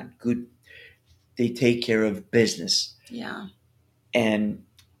saying they're not good. They take care of business, Yeah. and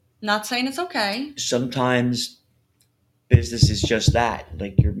Not saying it's okay. sometimes business is just that.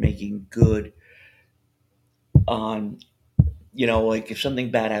 Like you're making good on, like if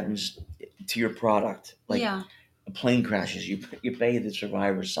something bad happens to your product, like yeah. a plane crashes, you pay the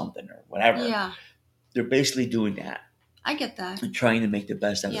survivor something or whatever. Yeah. They're basically doing that I get that. and trying to make the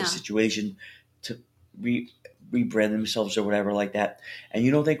best out of Yeah. the situation to rebrand themselves or whatever like that. And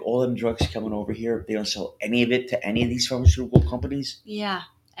you don't think all them drugs coming over here, they don't sell any of it to any of these pharmaceutical companies? Yeah.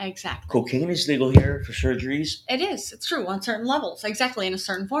 Exactly. Cocaine is legal here for surgeries. It is. It's true on certain levels. Exactly, in a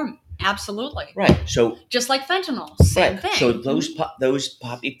certain form. Absolutely. Right. So Just like fentanyl. Same thing. So those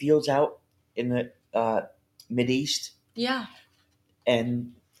poppy fields out in the Mideast Yeah.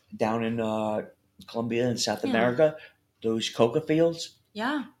 and down in Colombia and South Yeah. America, those coca fields,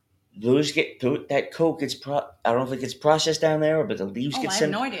 Yeah. that coke gets I don't know if it gets processed down there, but the leaves Oh, get I have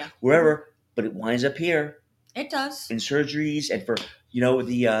sent no idea. wherever, but it winds up here It does. in surgeries and for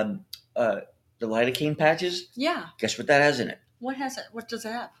the lidocaine patches. Yeah. Guess what that has in it? What has it? What does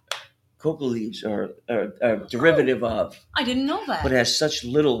it have? Coca leaves are a derivative of. I didn't know that. But it has such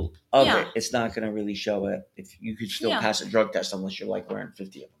little of Yeah. it, it's not going to really show it. If you could still Yeah. pass a drug test unless you're like wearing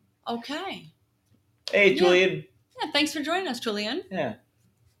 50 of them. Okay. Hey, Yeah. Julian. Yeah. Thanks for joining us, Julian. Yeah.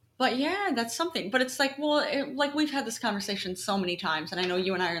 But yeah, that's something. But it's like, well, like we've had this conversation so many times, and I know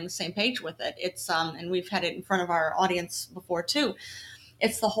you and I are on the same page with it. It's and we've had it in front of our audience before too.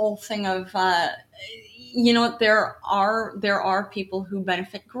 It's the whole thing of, there are people who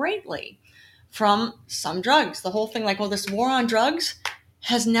benefit greatly from some drugs. The whole thing, like, well, this war on drugs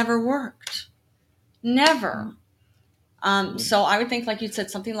has never worked, never. So I would think, like you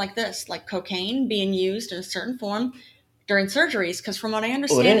said, something like this, like cocaine being used in a certain form during surgeries, because from what I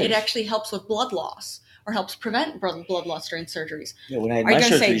understand, it actually helps with blood loss or helps prevent blood loss during surgeries. Yeah, when I had Are you my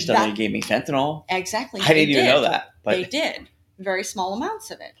gonna say surgeries done, that- they gave me fentanyl. Exactly. I didn't They even know did. that. But They did. Very small amounts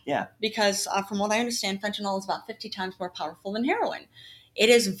of it. Yeah. Because from what I understand, fentanyl is about 50 times more powerful than heroin. It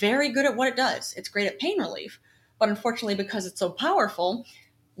is very good at what it does. It's great at pain relief. But unfortunately, because it's so powerful,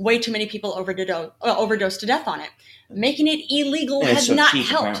 way too many people overdose to death on it. Making it illegal and it's has so not cheap,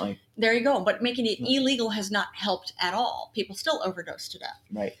 helped. apparently. There you go. But making it illegal has not helped at all. People still overdose to death.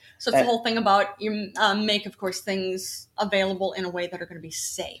 Right. So it's the whole thing about you make, of course, things available in a way that are going to be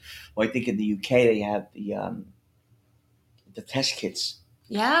safe. Well, I think in the UK they have the test kits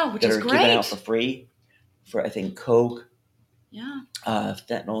Yeah, which that is are great. given out for free for, I think, Coke, Yeah.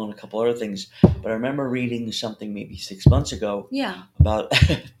 fentanyl, and a couple other things. But I remember reading something maybe 6 months ago Yeah. about,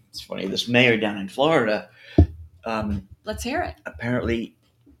 it's funny, this mayor down in Florida, Let's hear it. apparently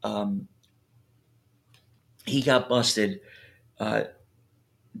he got busted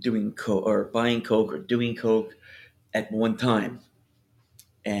doing coke or buying coke or doing coke at one time,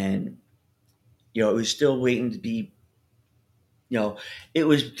 and it was still waiting to be, it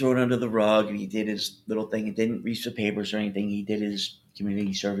was thrown under the rug, and he did his little thing. He didn't reach the papers or anything. He did his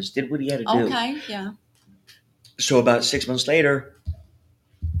community service, did what he had to do. Okay. Yeah. So about 6 months later,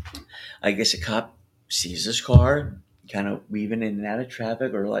 I guess a cop sees this car kind of weaving in and out of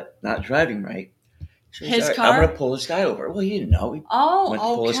traffic or like not driving right. So he's, His "All right, car? I'm going to pull this guy over." Well, he didn't know. He Oh, went to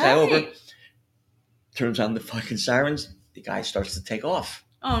pull okay. this guy over, turns on the fucking sirens. The guy starts to take off.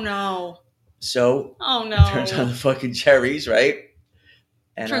 Oh no. So Oh no. turns on the fucking cherries, right?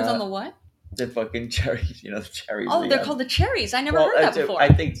 And Turns on the what? the fucking cherries. The cherries. Oh, they're called the cherries. I never heard that before. I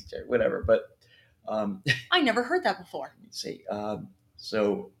think it's whatever, but I never heard that before. let's see.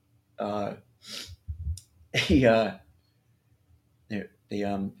 He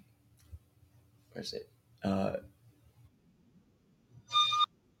where's it?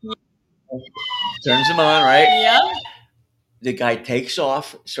 Turns him on, right? Yeah. The guy takes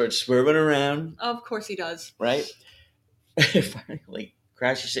off, starts swerving around, Of course he does. right? Finally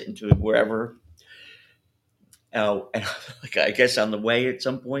crashes it into wherever. And like, I guess on the way at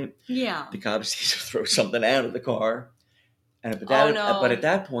some point, Yeah. the cops need to throw something out of the car. Oh no. But at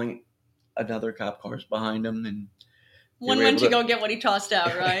that point, another cop car's behind him, and One were went able to to- go get what he tossed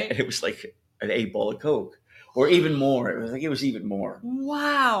out, right? and it was like an 8 ball of coke, or even more. It was even more.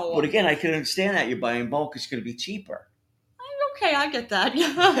 Wow. But again, I can understand that you're buying bulk; it's going to be cheaper. Okay, I get that.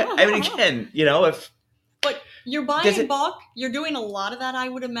 I mean, again, if But you're Does buying it- bulk. You're doing a lot of that, I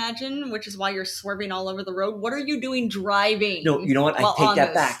would imagine, which is why you're swerving all over the road. What are you doing driving? no, you know what? while I take on that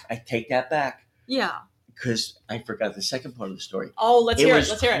this? back. I take that back Yeah. because I forgot the second part of the story. Oh, let's hear it. was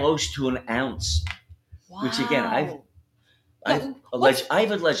Let's hear it. close to an ounce. Wow. which again, But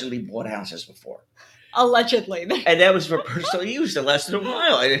I've allegedly bought ounces before, allegedly. and that was for personal use. It lasted a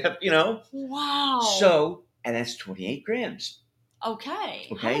while. I didn't have, Wow. So, and that's 28 grams, Okay.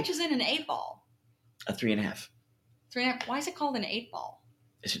 How Okay. much is in an 8-ball? a 3.5. 3.5. Why is it called an 8-ball?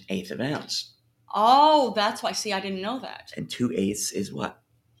 It's an eighth of an ounce, Oh, that's why. See, I didn't know that. and 2/8 is what?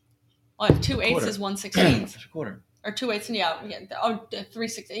 Oh, if 2/8 quarter. is 1/16. It's a quarter. Or 2/8, yeah. Oh,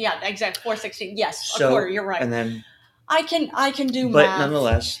 3/16. Yeah, exactly. 4/16. Yes, So, a quarter. You're right. And then, I can do but math.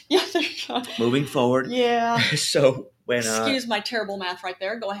 nonetheless, Yeah, there you go. moving forward. Yeah. So Excuse my terrible math right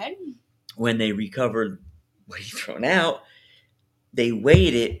there. Go ahead. when they recovered what he'd thrown out, they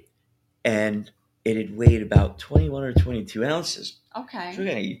weighed it, and it had weighed about 21 or 22 ounces. Okay. So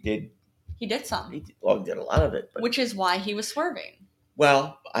again, He did some, he did a lot of it. But, which is why he was swerving.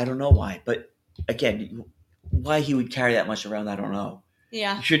 well, I don't know why, but again, why he would carry that much around, I don't know.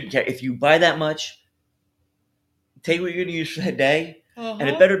 Yeah. You shouldn't carry. If you buy that much, take what you're going to use for that day, and it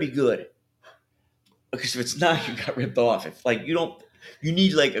Uh-huh. better be good. Because if it's not, you got ripped off. If you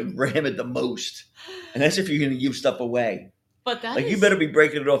need like a gram at the most, and that's if you're going to give stuff away. But that Like you better be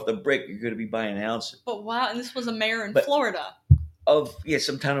breaking it off the brick. You're going to be buying an ounce But wow, and this was a mayor in But- Florida. of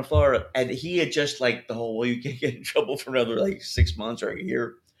some town in Florida, and he had just like the whole, well, you can't get in trouble for another like 6 months or a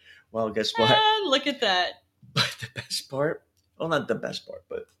year. Well, guess what? And look at that. But the best part, well, not the best part,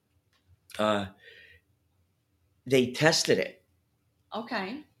 but they tested it,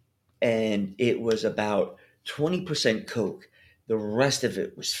 Okay. and it was about 20% coke. The rest of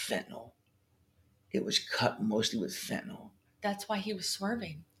it was fentanyl. It was cut mostly with fentanyl. That's why he was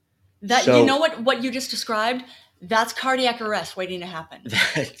swerving. That So- you know what you just described? That's cardiac arrest waiting to happen.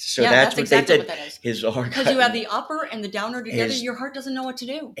 So yeah, that's what exactly they what did. that is. His heart, Because you have the upper and the downer together, His- your heart doesn't know what to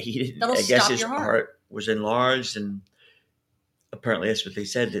do. he didn't. That'll I guess stop his your heart. heart was enlarged, and apparently that's what they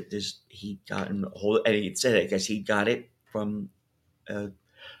said, that he got in a whole. And he said, I guess he got it from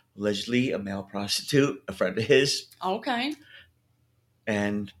allegedly a male prostitute, a friend of his, Okay.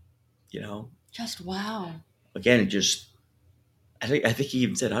 and Just wow. again, it just. I think he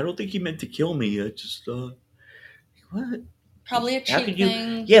even said, I don't think he meant to kill me. I just what? Probably a How cheap could you-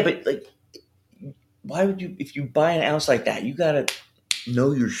 thing. Yeah, but like, why would you? If you buy an ounce like that, you gotta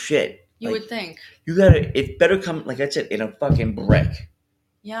know your shit. You Like, would think. You gotta. It better come, like I said, in a fucking brick,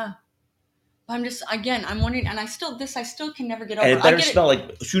 Yeah. But I'm wondering, and I still can never get over. and it I better get smell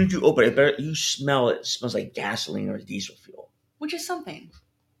like. As soon as you open it, you smell it. It smells like gasoline or diesel fuel, which is something.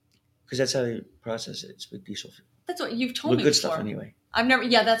 because that's how they process it. It's with diesel fuel. That's what you've told With me good before. stuff, anyway. I've never.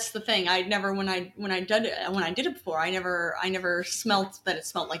 Yeah, that's the thing. I never when I did it before. I never smelt that it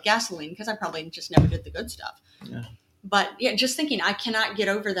smelled like gasoline because I probably just never did the good stuff. Yeah. But yeah, just thinking, I cannot get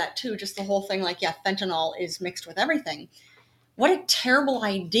over that too. Just the whole thing, like, yeah, fentanyl is mixed with everything. What a terrible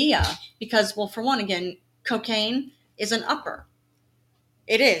idea! Because, well, for one, again, cocaine is an upper.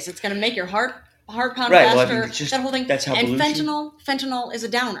 It is. It's going to make your heart pound Right, well, I faster. mean, it's just- that whole thing. that's how and Belushi- fentanyl is a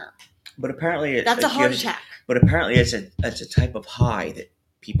downer. But apparently, That's a heart attack. But apparently, it's a type of high that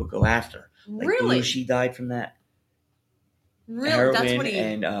people go after. Like Really, Belushi died from that. really. Heroin That's what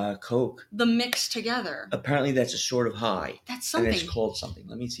and coke. the mix together. Apparently, that's a sort of high, That's and something. it's called something.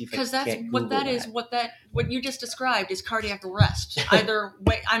 Let me see if I Because can that's Google what that is. What you just described is cardiac arrest. Either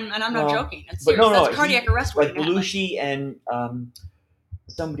way, I'm not Well, joking. It's but serious. no, That's cardiac arrest. Like waiting to happen. Belushi and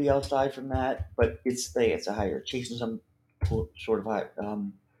somebody else died from that, but it's a higher, chasing some sort of high,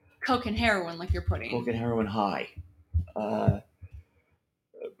 Coke and heroin, like you're putting. coke and heroin high.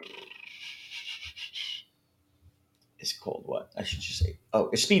 It's called what? I should just say. Oh,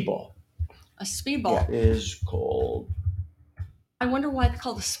 it's speedball. A speedball. Yeah, it is called. I wonder why it's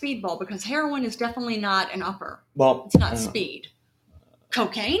called a speedball, because heroin is definitely not an upper. Well, It's I not don't know. speed.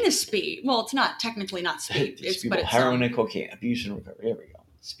 Cocaine is speed. Well, it's not technically not speed. Speedball. But it's Heroin and cocaine, abuse and recovery. There we go.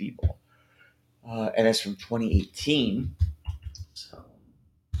 Speedball. And that's from 2018. So,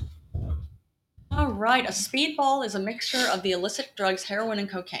 all right. A speedball is a mixture of the illicit drugs heroin and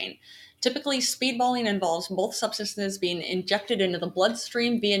cocaine. Typically, speedballing involves both substances being injected into the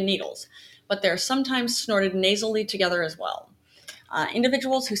bloodstream via needles, but they're sometimes snorted nasally together as well.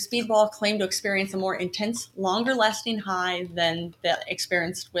 Individuals who speedball claim to experience a more intense, longer-lasting high than that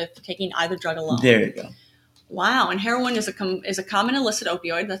experienced with taking either drug alone. There you go. Wow, and heroin is a common illicit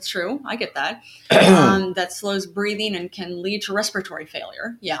opioid. That's true. I get that. That slows breathing and can lead to respiratory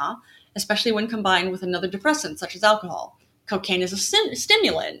failure. Yeah, especially when combined with another depressant such as alcohol. Cocaine is a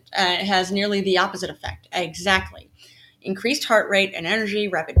stimulant. It has nearly the opposite effect. Exactly. Increased heart rate and energy,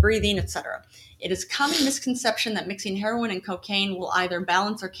 rapid breathing, etc. It is a common misconception that mixing heroin and cocaine will either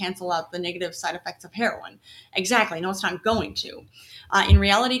balance or cancel out the negative side effects of heroin. Exactly. No, it's not going to. In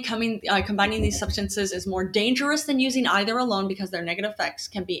reality, combining these substances is more dangerous than using either alone because their negative effects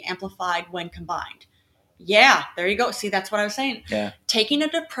can be amplified when combined. Yeah, there you go. See, that's what I was saying. Yeah. Taking a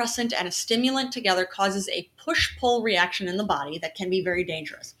depressant and a stimulant together causes a push-pull reaction in the body that can be very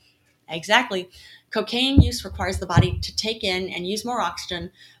dangerous. Exactly. Cocaine use requires the body to take in and use more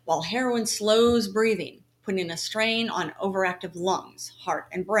oxygen, while heroin slows breathing, putting a strain on overactive lungs, heart,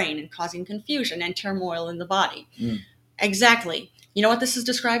 and brain, and causing confusion and turmoil in the body. Exactly. You know what this is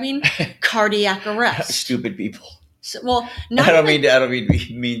describing? Cardiac arrest. Stupid people. So, well, I don't mean to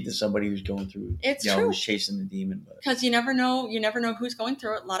be mean to somebody who's going through. It's true. Who's chasing the demon, because you never know who's going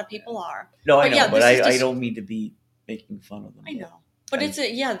through it. A lot of people are. No, I know, but I don't mean to be making fun of them. I know, but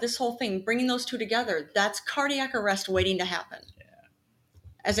this whole thing, bringing those two together, that's cardiac arrest waiting to happen. Yeah.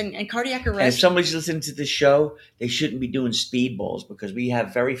 As in cardiac arrest. And if somebody's listening to the show, they shouldn't be doing speedballs because we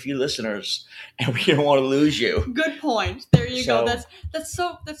have very few listeners, and we don't want to lose you. Good point. There you go. That's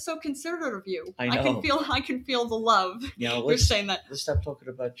so considerate of you. I know. I can feel the love. You're saying that. Let's stop talking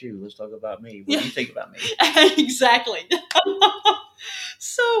about you. Let's talk about me. What do you think about me? Exactly.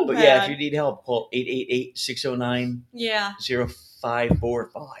 So but bad. Yeah, if you need help, call 888-609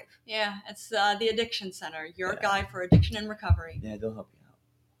 0545. Yeah, it's the Addiction Center, your guy for addiction and recovery. Yeah, they'll help you out.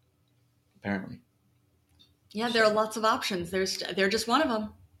 Apparently. Yeah, there are lots of options. They're just one of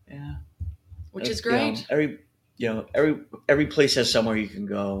them. Yeah. Which is great. Every place has somewhere you can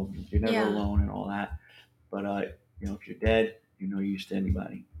go. You're never alone and all that. But if you're dead, you used to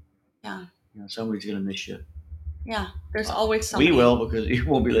anybody. Yeah. Somebody's gonna miss you. Yeah, there's always somebody. We will, because you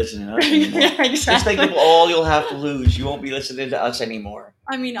won't be listening to us anymore. Yeah, exactly. Just think of all you'll have to lose. You won't be listening to us anymore.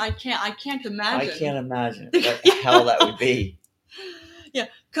 I mean, I can't imagine. I can't imagine what the hell that would be. Yeah,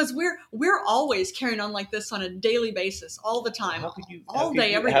 because we're always carrying on like this on a daily basis, all the time, How could you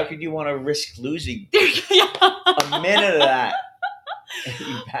want to risk losing a minute of that?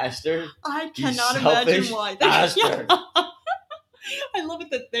 You bastard! I cannot imagine why. Bastard. I love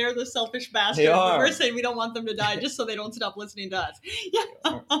it that they're the selfish bastards. We're saying we don't want them to die just so they don't stop listening to us. Yeah.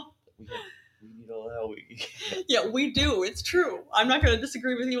 We need all the help we can get. Yeah, we do. It's true. I'm not going to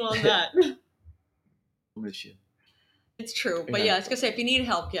disagree with you on that. I miss you. It's true. But I was going to say, if you need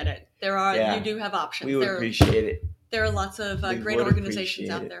help, get it. You do have options. We would appreciate it. There are lots of great organizations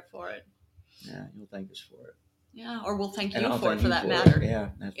out there for it. Yeah, you'll thank us for it. Yeah, or we'll thank you for that matter. Yeah,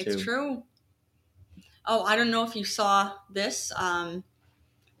 that too. It's true. Oh, I don't know if you saw this.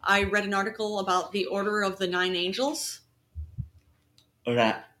 I read an article about the Order of the Nine Angels. What's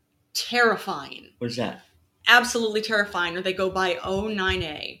that? Terrifying. What is that? Absolutely terrifying, or they go by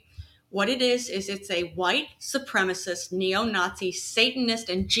O9A. What it is it's a white supremacist, neo-Nazi, Satanist,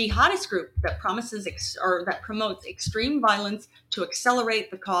 and jihadist group that promotes extreme violence to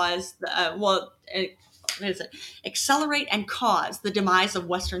accelerate accelerate and cause the demise of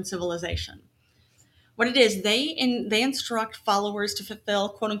Western civilization. What it is, they instruct followers to fulfill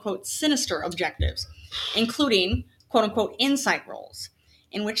quote-unquote sinister objectives, including quote-unquote insight roles,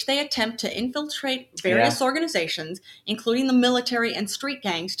 in which they attempt to infiltrate various organizations, including the military and street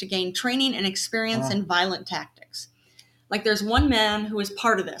gangs, to gain training and experience in violent tactics. Like, there's one man who is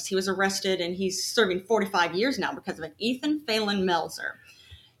part of this. He was arrested, and he's serving 45 years now because of it. Ethan Phelan Melzer.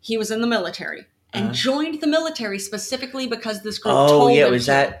 He was in the military and joined the military specifically because this group told him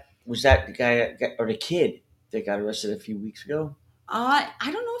Was that the guy or the kid that got arrested a few weeks ago? I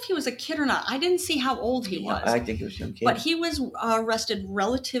don't know if he was a kid or not. I didn't see how old he was. I think it was a young kid. But he was arrested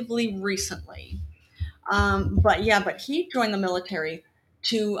relatively recently. But he joined the military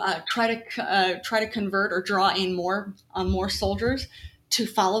to try to convert or draw in more soldiers to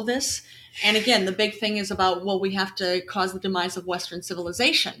follow this. And again, the big thing is about, we have to cause the demise of Western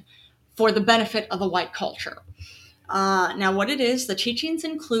civilization for the benefit of the white culture. Now, what it is, the teachings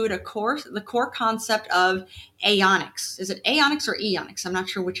include the core concept of aeonics. Is it aeonics or eonics? I'm not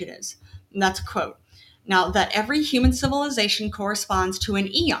sure which it is. And that's a quote. Now, that every human civilization corresponds to an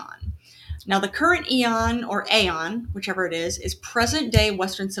eon. Now, the current eon or aeon, whichever it is present-day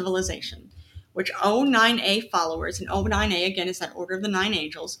Western civilization, which O9A followers, and O9A, again, is that Order of the Nine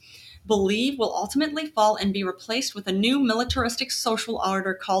Angels, believe will ultimately fall and be replaced with a new militaristic social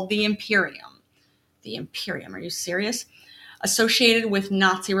order called the Imperium. The Imperium, are you serious? Associated with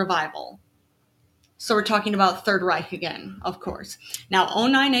Nazi revival. So we're talking about Third Reich again, of course. Now,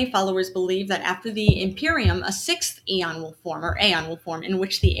 O9A followers believe that after the Imperium, a sixth Aeon will form, in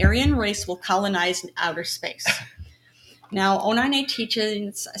which the Aryan race will colonize outer space. Now, O9A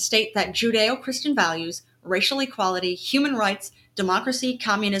teachings state that Judeo-Christian values, racial equality, human rights, democracy,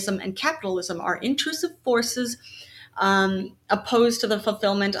 communism, and capitalism are intrusive forces opposed to the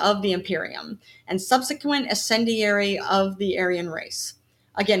fulfillment of the Imperium and subsequent ascendancy of the Aryan race.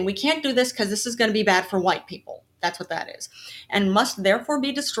 Again, we can't do this because this is going to be bad for white people. That's what that is. And must therefore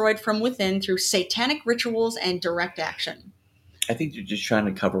be destroyed from within through satanic rituals and direct action. I think they're just trying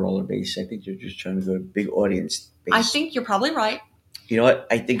to cover all their base. I think they're just trying to go to big audience base. I think you're probably right. You know what?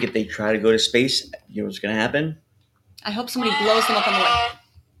 I think if they try to go to space, you know what's going to happen? I hope somebody blows them up on the way.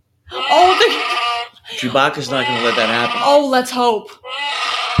 Oh, Chewbacca's not going to let that happen. Oh, let's hope.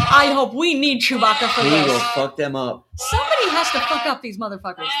 I hope. We need Chewbacca for He this. will fuck them up. Somebody has to fuck up these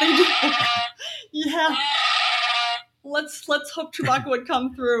motherfuckers. They do. Yeah. Let's hope Chewbacca would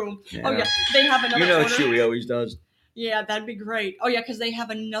come through. Yeah. Oh yeah, they have another. You know, order. Chewie always does. Yeah, that'd be great. Oh yeah, because they have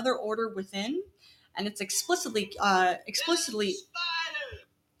another order within, and it's explicitly.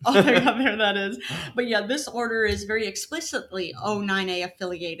 Oh, there that is. But yeah, this order is very explicitly O9A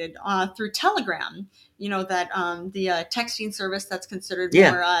affiliated through Telegram. You know, that the texting service that's considered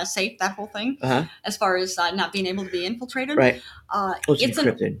more safe, that whole thing, as far as not being able to be infiltrated. Right. It's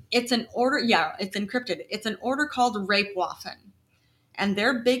encrypted. It's an order. Yeah, it's encrypted. It's an order called Rapewaffen. And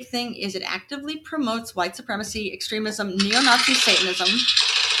their big thing is it actively promotes white supremacy, extremism, neo-Nazi Satanism.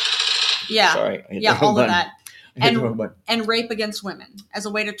 Yeah. Sorry. Yeah, all of that. And rape against women as a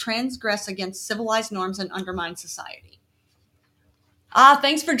way to transgress against civilized norms and undermine society.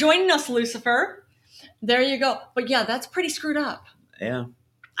 Thanks for joining us, Lucifer. There you go. But yeah, that's pretty screwed up. Yeah.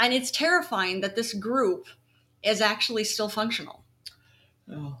 And it's terrifying that this group is actually still functional.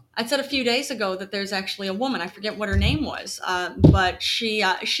 Oh. I said a few days ago that there's actually a woman, I forget what her name was, but she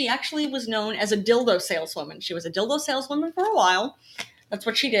actually was known as a dildo saleswoman. She was a dildo saleswoman for a while. That's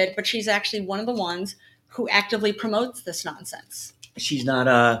what she did. But she's actually one of the ones who actively promotes this nonsense. She's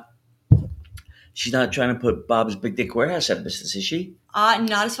not trying to put Bob's Big Dick Warehouse out of business, is she?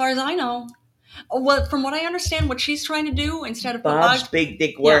 Not as far as I know. Well, from what I understand, what she's trying to do instead of Bob's Big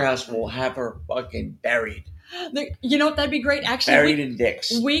Dick Warehouse will have her fucking buried. You know what? That'd be great. Actually, buried in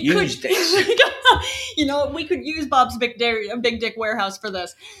dicks. We use dicks. You know, we could use Bob's Big Dick Warehouse for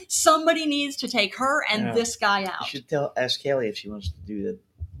this. Somebody needs to take her and this guy out. You should ask Haley if she wants to do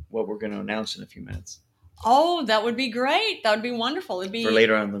what we're going to announce in a few minutes. Oh, that would be great. That would be wonderful. It'd be for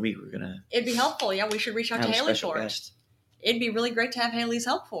later on in the week. It'd be helpful. Yeah, we should reach out to Haley for it. It'd be really great to have Haley's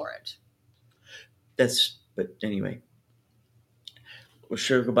help for it. But anyway, we'll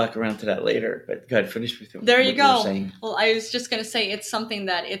sure go back around to that later. But go ahead, finish with there you go. Well, I was just going to say it's something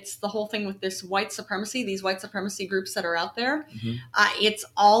that it's the whole thing with this white supremacy, these white supremacy groups that are out there. Mm-hmm. It's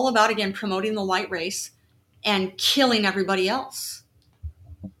all about, again, promoting the white race and killing everybody else.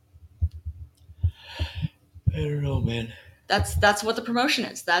 I don't know, man. That's what the promotion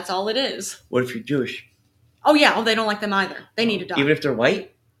is. That's all it is. What if you're Jewish? Oh, yeah. Oh, they don't like them either. They need to die. Even if they're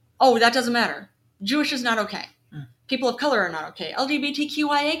white? Oh, that doesn't matter. Jewish is not okay. People of color are not okay.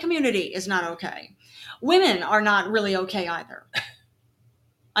 LGBTQIA community is not okay. Women are not really okay either.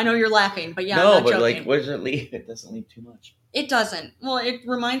 I know you're laughing, but yeah, I'm not joking. Like, where does it leave? It doesn't leave too much. It doesn't. Well, it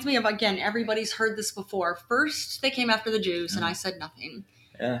reminds me of, again, everybody's heard this before. First, they came after the Jews, and I said nothing.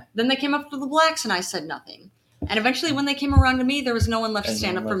 Yeah. Then they came after the blacks, and I said nothing. And eventually, when they came around to me, there was no one left to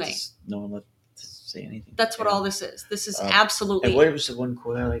stand up for me. No one left to say anything. That's what all this is. This is absolutely. And what was the one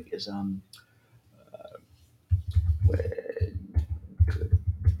quote I like is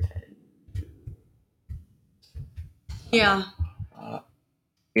yeah.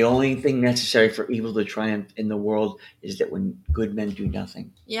 The only thing necessary for evil to triumph in the world is that when good men do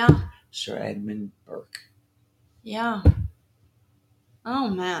nothing. Yeah. Sir Edmund Burke. Yeah. Oh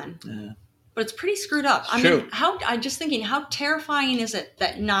man. Yeah. But it's pretty screwed up. I mean, I'm just thinking, how terrifying is it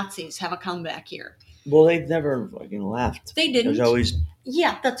that Nazis have a comeback here? Well, they've never fucking left. They didn't. There's always.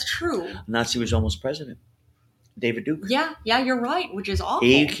 Yeah, that's true. A Nazi was almost president. David Duke. Yeah, you're right, which is awful.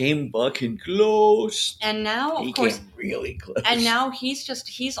 He came fucking close. And now, of course, came really close. And now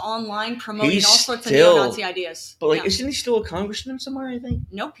he's online promoting all sorts of neo-Nazi ideas. But isn't he still a congressman somewhere, I think?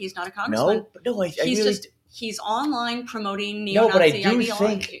 Nope, he's not a congressman. No, he's online promoting neo-Nazi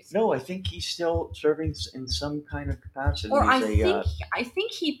ideologies. I think he's still serving in some kind of capacity. Or I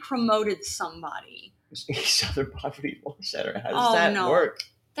think he promoted somebody. Southern Poverty Law Center. How does that work?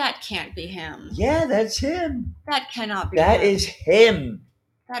 That can't be him. Yeah, that's him. That cannot be That him. is him.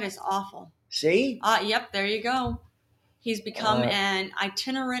 That is awful. See? Yep, there you go. He's become an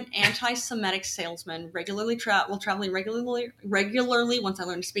itinerant anti-Semitic salesman, traveling regularly. Once I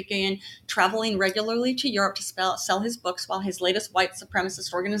learned to speak again, traveling regularly to Europe to sell his books, while his latest white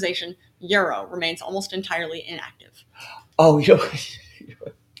supremacist organization, Euro, remains almost entirely inactive. Oh,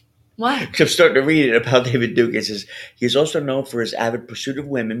 What? I'm starting to read it about David Duke. It says he is also known for his avid pursuit of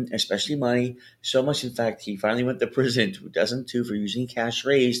women, especially money. So much, in fact, he finally went to prison in 2002 for using cash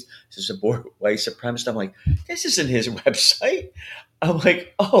raised to support white supremacists. I'm like, this isn't his website. I'm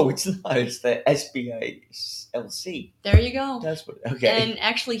like, oh, it's not. It's the SBILC. There you go. That's what. Okay. And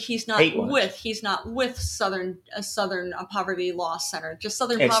actually, he's not with Southern Poverty Law Center. Just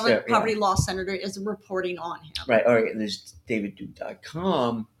Poverty Law Center is reporting on him. Right. All right. And there's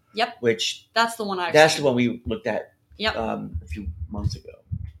DavidDuke.com. Yep. Which that's the one That's the one we looked at. Yep. A few months ago.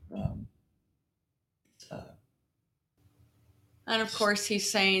 And of course,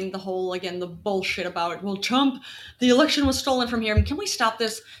 he's saying the bullshit about, well, Trump, the election was stolen from him. Can we stop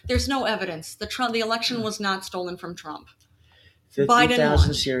this? There's no evidence. The election was not stolen from Trump.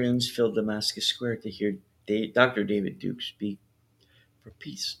 50,000 Syrians filled Damascus Square to hear Dr. David Duke speak for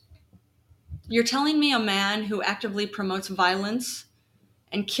peace. You're telling me a man who actively promotes violence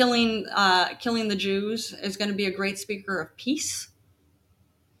and killing the Jews is going to be a great speaker of peace?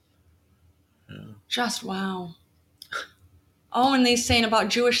 Yeah. Just wow. Oh, and he's saying about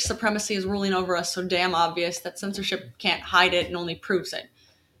Jewish supremacy is ruling over us so damn obvious that censorship can't hide it and only proves it.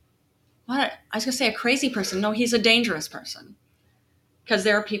 What? I was going to say a crazy person. No, he's a dangerous person. Because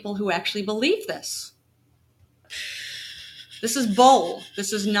there are people who actually believe this. This is bull.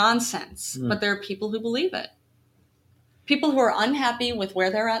 This is nonsense. But there are people who believe it. People who are unhappy with where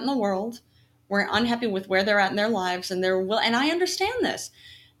they're at in the world, were unhappy with where they're at in their lives, and and I understand this.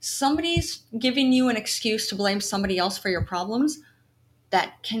 Somebody's giving you an excuse to blame somebody else for your problems.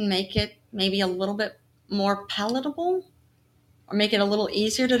 That can make it maybe a little bit more palatable or make it a little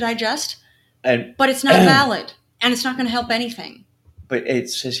easier to digest. But it's not valid, and it's not going to help anything. But it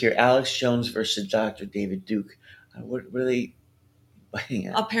says here, Alex Jones versus Dr. David Duke. What were they fighting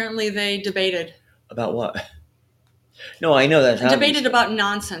at? Apparently they debated. About what? No, I know that. Debated about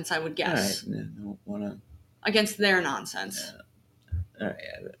nonsense, I would guess. All right. No, wanna... Against their nonsense. Yeah. All right,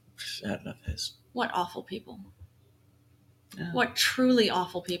 I had enough of this. What awful people. Yeah. What truly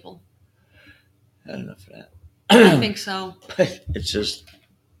awful people. I had enough of that. I think so. But it's just,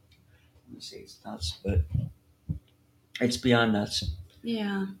 let's see, it's nuts, but it's beyond nuts.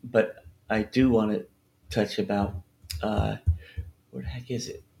 Yeah. But I do want to touch about, where the heck is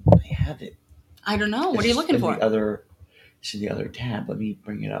it? I have it. I don't know. What are you looking for? It's in the other tab. Let me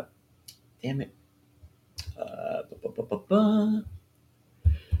bring it up. Damn it.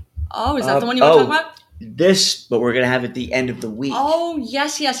 Oh, is that the one you want to talk about? This, but we're going to have it at the end of the week. Oh,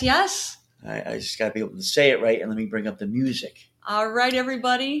 yes. I just got to be able to say it right, and let me bring up the music. All right,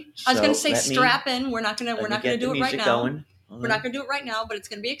 everybody. I was going to say strap in. We're not going to do it right now. We're not going to do it right now, but it's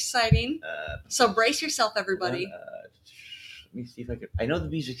going to be exciting. So brace yourself, everybody. Let me see if I can. I know the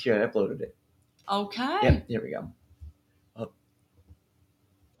music's here. I uploaded it. Okay. Yep, there we go.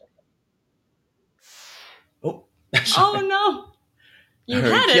 Oh. Oh, no.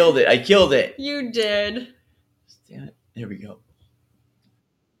 I killed it. You did. Damn it. There we go.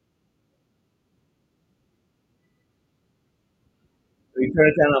 We turn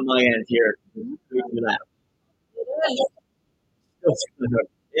it down on my end here. Pretty loud.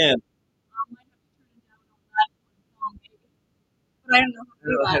 Yeah. But I don't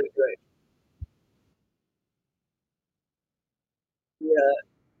know how to do that. Yeah.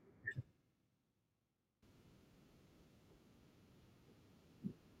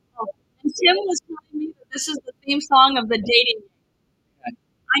 And Tim was telling me that this is the theme song of the dating game.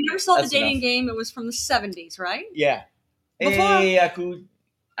 I never saw the dating game. It was from the 70s, right? Yeah. Hey,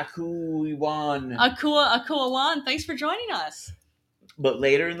 Akuiwan. Akuawan, thanks for joining us. But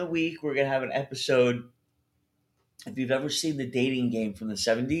later in the week, we're going to have an episode. If you've ever seen the dating game from the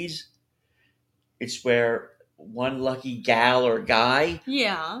 70s, it's where one lucky gal or guy,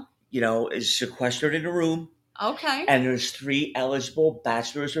 is sequestered in a room. Okay. And there's 3 eligible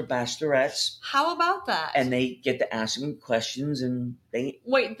bachelors or bachelorettes. How about that? And they get to ask them questions, and they...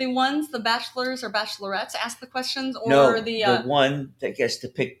 Wait, the bachelors or bachelorettes ask the questions? Or no, the one that gets to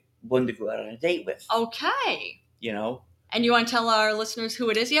pick one to go out on a date with. Okay. And you want to tell our listeners who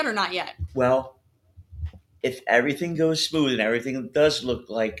it is yet or not yet? Well, if everything goes smooth and everything does look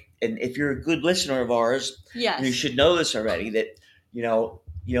like... And if you're a good listener of ours, yes, you should know this already, that,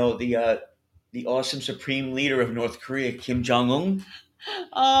 the awesome supreme leader of North Korea, Kim Jong-un,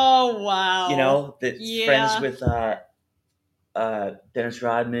 Oh wow. You know, that's Yeah. friends with Dennis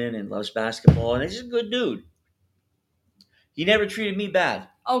Rodman and loves basketball, and he's a good dude. He never treated me bad.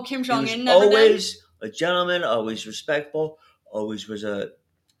 Oh, Kim He Jong was Un never did. always a gentleman, always respectful, always was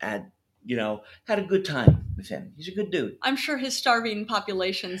had a good time with him. He's a good dude. I'm sure his starving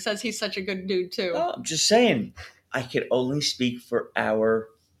population says he's such a good dude too. Oh, I'm just saying, I can only speak for our,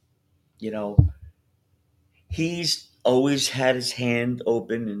 he's always had his hand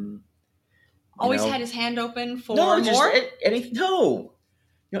open and Always had his hand open for no, more. just anything. No,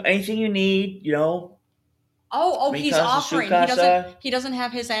 anything you need. Oh, Mi he's casa, offering. su casa. He doesn't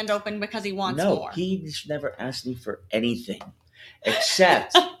have his hand open because he wants No, more. he's never asked me for anything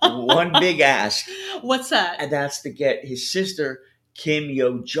except one big ask, What's that? and that's to get his sister Kim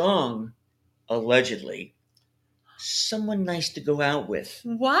Yo Jong, allegedly, someone nice to go out with.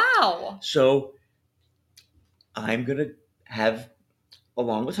 Wow. So I'm gonna have,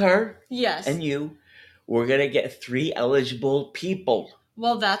 along with her Yes. and you, we're gonna get 3 eligible people.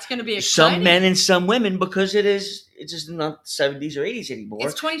 Well, that's going to be exciting. Some men and some women, because it's just not 70s or 80s anymore.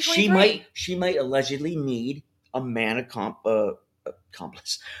 It's 2023. She might allegedly need a man accomplice,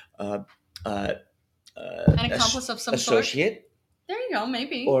 An accomplice of some associate. Sort. There you go,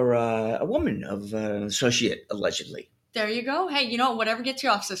 maybe. Or a woman of an associate, allegedly. There you go. Hey, whatever gets you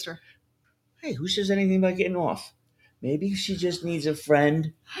off, sister. Hey, who says anything about getting off? Maybe she just needs a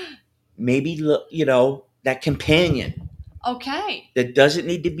friend. Maybe, that companion. Okay. That doesn't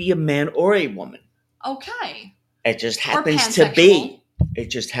need to be a man or a woman. Okay. It just happens to be.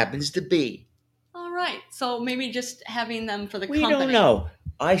 It just happens to be. All right. So maybe just having them for the company. We don't know.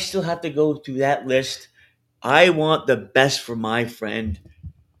 I still have to go through that list. I want the best for my friend,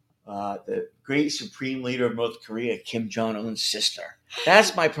 the great supreme leader of North Korea, Kim Jong-un's sister.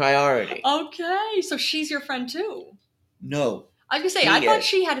 That's my priority. Okay. So she's your friend too? No. I was going to say, I thought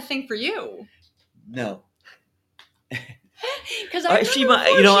she had a thing for you. No. Because she might,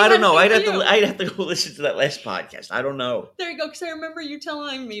 I don't know. I'd have to go listen to that last podcast. I don't know. There you go. Because I remember you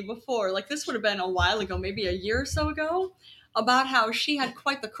telling me before, like this would have been a while ago, maybe a year or so ago, about how she had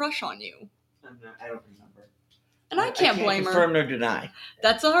quite the crush on you. I don't remember. And I can't blame her. Confirm nor deny.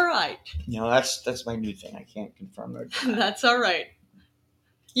 That's all right. That's my new thing. I can't confirm nor deny. That's all right.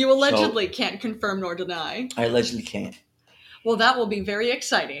 You allegedly can't confirm nor deny. I allegedly can't. Well, that will be very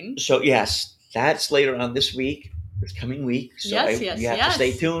exciting. So yes, that's later on this coming week. So you have to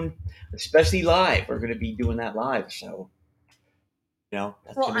stay tuned, especially live. We're going to be doing that live. So, that's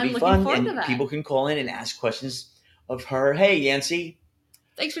going to be fun. And people can call in and ask questions of her. Hey, Yancy.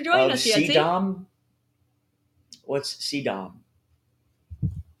 Thanks for joining us, Yancy. CDOM. What's CDOM?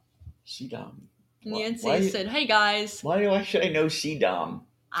 CDOM. Yancy said, hey, guys. Why should I know CDOM?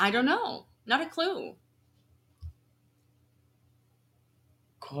 I don't know. Not a clue.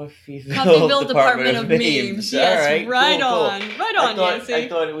 Coffeeville Department of Memes. Yes, all right, right cool. on. Right on, Yancy. I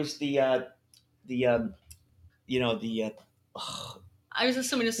thought it was I was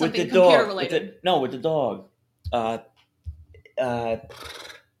assuming it's something with the computer dog, related. With the dog.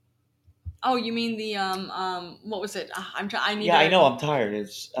 Oh, you mean the what was it? I know. I'm tired.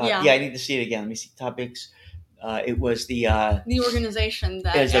 It's I need to see it again. Let me see topics. It was the organization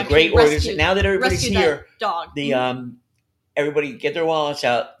that is a great organization. Now that everybody's here, dog. The everybody get their wallets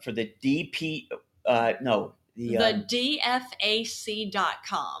out for the DFAC.com.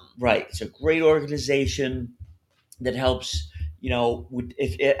 Right. It's a great organization that helps.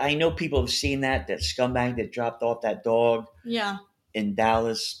 If I know people have seen that scumbag that dropped off that dog. Yeah. In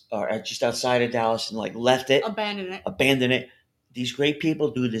Dallas, or just outside of Dallas, and left it, abandoned it. These great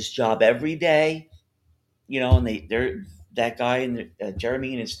people do this job every day, and they're that guy and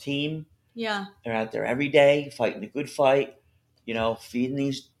Jeremy and his team. Yeah, they're out there every day fighting a good fight. Feeding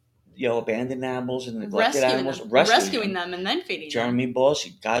these, abandoned animals and neglected animals, rescuing them, and then feeding Jeremy them. Boss,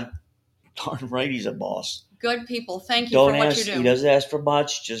 God darn right, he's a boss. Good people, thank you for what you do. He doesn't ask for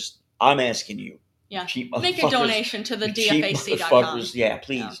much. Just I'm asking you. Yeah, make a donation to the DFAC.com. Yeah,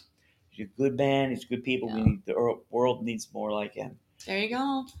 please. Yeah. He's a good man. He's good people. Yeah. The world needs more like him. There you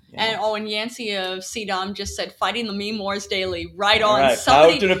go. Yeah. And Yancy of CDOM just said, fighting the meme wars daily. Right on. Right.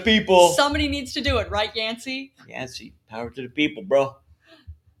 Power to the people. Somebody needs to do it. Right, Yancy? Yancy, power to the people, bro.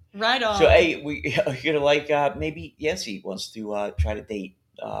 Right on. So, hey, you're going to maybe Yancy wants to try to date.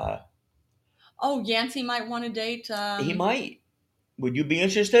 Yancy might want to date. He might. Would you be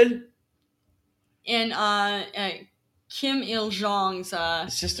interested? In Kim Il Jong's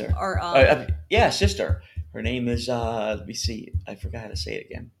sister. Or sister. Her name is let me see. I forgot how to say it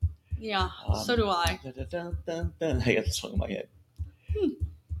again. Yeah, so do I. I got the song in my head.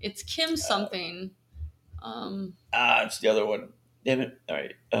 It's Kim something. It's the other one. Damn it! All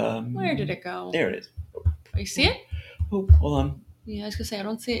right. Where did it go? There it is. You see it? Oh, hold on. Yeah, I was gonna say I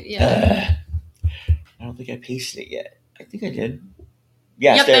don't see it yet. I don't think I pasted it yet. I think I did.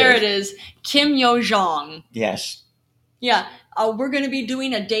 Yes, Yep, there it is. Kim Yo Jong. Yes. Yeah, we're going to be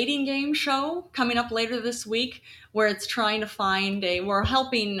doing a dating game show coming up later this week, where it's trying to find a. We're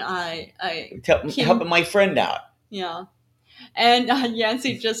helping. Helping my friend out. Yeah, and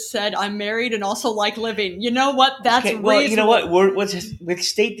Yancy just said, "I'm married and also like living." You know what? That's Okay, well, reasonable. you know what? What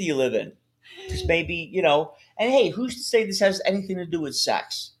state do you live in? Because maybe And hey, who's to say this has anything to do with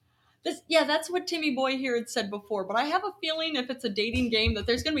sex? That's what Timmy Boy here had said before. But I have a feeling if it's a dating game that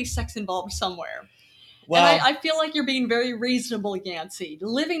there's going to be sex involved somewhere. Well, and I feel like you're being very reasonable, Yancy.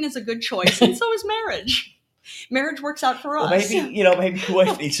 Living is a good choice, and so is marriage. Marriage works out for us. Maybe your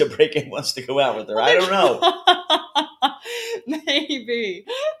wife needs a break and wants to go out with her. I don't know. Maybe.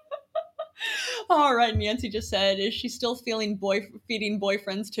 All right, Nancy just said, is she still feeding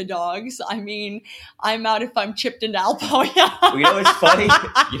boyfriends to dogs? I mean, I'm out if I'm chipped into Alpo. Well, you know what's funny?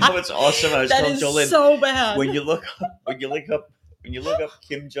 You know what's awesome? I was that telling is Jolene, so bad. When you look up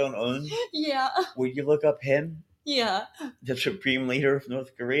Kim Jong Un, yeah. When you look up him, yeah, the supreme leader of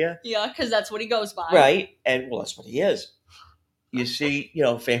North Korea, yeah, because that's what he goes by, right? And well, that's what he is. You see,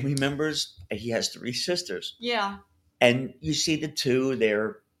 family members. And he has 3 sisters. Yeah, and you see the two.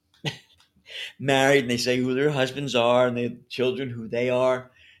 They're married, and they say who their husbands are, and they have children who they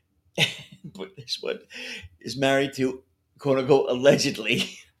are. But this one is married to, quote unquote,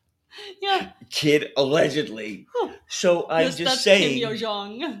 allegedly. Yeah. Kid allegedly. So I'm yes, just that's saying. Kim Yo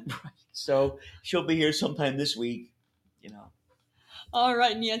Jong. So she'll be here sometime this week. All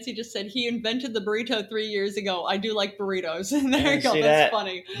right, Nancy just said he invented the burrito 3 years ago. I do like burritos. There you go. See That's that?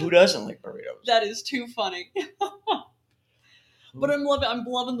 funny. Who doesn't like burritos? That is too funny. But I'm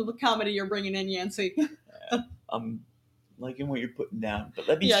loving the comedy you're bringing in, Yancy. I'm liking what you're putting down. But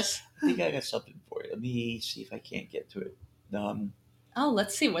let me. Yes. I think I got something for you. Let me see if I can't get to it.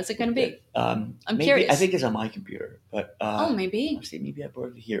 Let's see. What's it going to be? I'm curious. I think it's on my computer, but maybe. Let's see, maybe I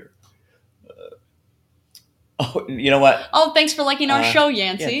brought it here. You know what? Oh, thanks for liking our show,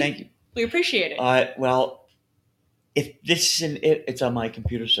 Yancy. Yeah, thank you. We appreciate it. Well, if this isn't it, it's on my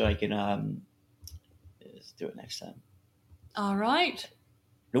computer, so I can let's do it next time. All right.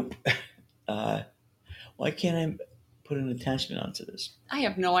 Nope. Why can't I put an attachment onto this? I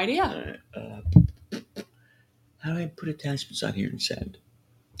have no idea. How do I put attachments on here and send?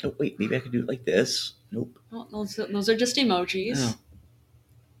 Oh, wait, maybe I can do it like this. Nope. Well, those are just emojis. No.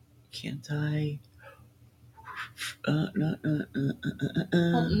 Can't I? Well,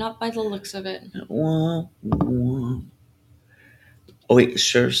 not by the looks of it. Oh, wait,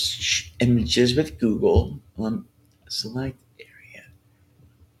 search images with Google. Select area.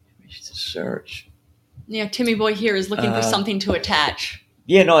 Image to search. Yeah, Timmy Boy here is looking for something to attach.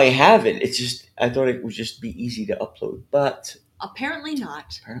 Yeah, no, I have it. It's just, I thought it would just be easy to upload, but... Apparently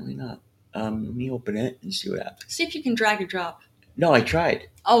not. Apparently not. Let me open it and see what happens. See if you can drag and drop. No, I tried.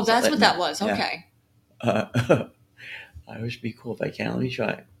 Oh, that's what that was. Yeah. Okay. I wish it'd be cool if I can. Let me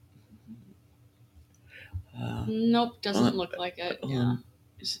try. Nope, doesn't look like it. Yeah.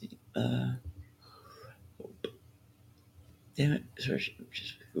 Damn it. Search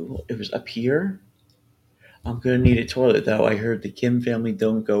Google. It was up here. I'm going to need a toilet, though. I heard the Kim family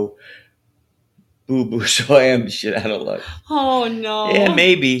don't go boo-boo, so I am shit out of luck. Oh, no. Yeah,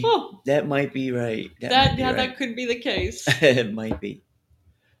 maybe. Oh. That might be right. That could be the case. It might be.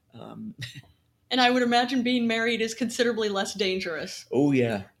 And I would imagine being married is considerably less dangerous. Oh,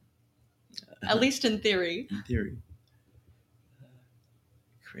 yeah. At least in theory. In theory.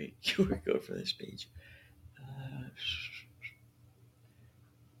 Create QR code for this page.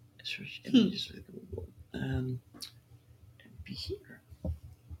 Search images with Google. And be here.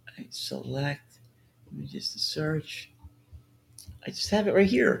 I select images to search. I just have it right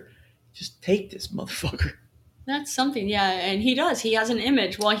here. Just take this motherfucker. That's something, yeah. And he does. He has an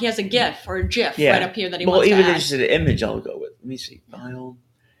image. Well, he has a GIF or a GIF right up here that he wants to add. Well, even if it's an image, I'll go with. Let me see. File.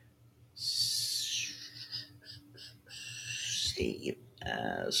 Save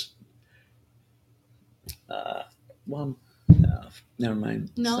as. Well, no, never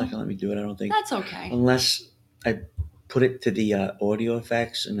mind. No? It's not going to let me do it, I don't think. That's okay. Unless I put it to the audio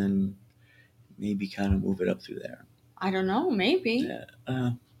effects and then maybe kind of move it up through there. I don't know. Maybe.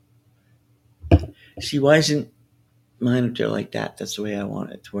 Yeah. See, why isn't mine up there like that? That's the way I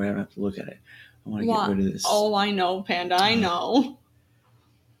want it, to where I don't have to look at it. I want to get rid of this. Oh, I know, Panda. I know.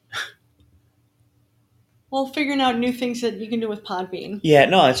 Well, figuring out new things that you can do with Podbean. Yeah,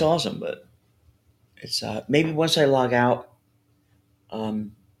 no, it's awesome, but it's maybe once I log out,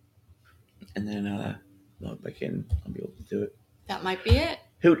 and then log back in, I'll be able to do it. That might be it.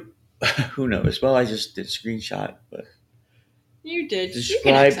 Who knows? Well, I just did a screenshot, but You did. You describe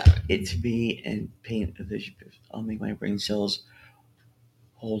can accept it. it to me and paint a vision. I'll make my brain cells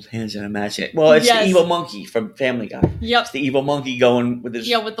hold hands and imagine it. Well, it's the Yes. evil monkey from Family Guy. Yep. It's the evil monkey going with his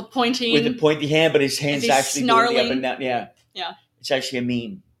With the pointing. with the pointy hand, but his hand's he's actually doing the up snarling. and down. Yeah. Yeah. It's actually a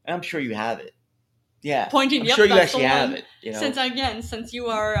meme. And I'm sure you have it. Yeah. Pointing. I'm Yep, sure you that's the actually have one. it. You know? Since you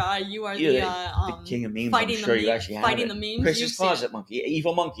are You're the king of memes. fighting I'm sure the you meme- actually have fighting it. the memes. Chris's you've seen Closet it. Monkey.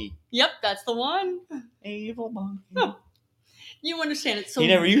 Evil monkey. Yep, that's the one. Evil monkey. Huh. You understand it. So He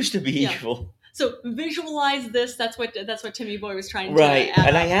never used to be yeah. evil. So visualize this. That's what Timmy Boy was trying Right. to add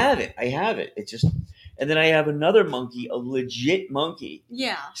And up. I have it. It's just, and then I have another monkey, a legit monkey,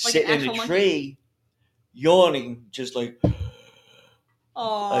 Yeah, like sitting an in actual a monkey. tree, yawning, just like,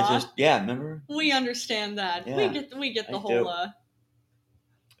 Aww. remember? We understand that. Yeah, we get the I whole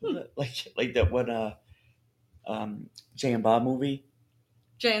do. Like that one, Jay and Bob movie.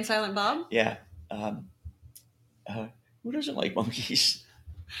 Jay and Silent Bob. Yeah. Who doesn't like monkeys?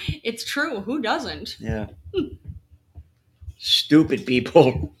 It's true. Who doesn't? Yeah. Stupid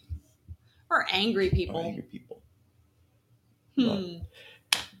people. Or angry Or people. angry people. Hmm.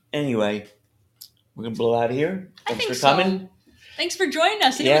 Anyway, we're gonna blow out of here. I Thanks think for coming. so. Thanks for joining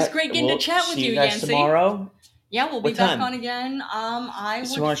us. And it was great getting we'll to chat with see you, guys Yancy. tomorrow. Yeah, we'll be What back time? on again. I would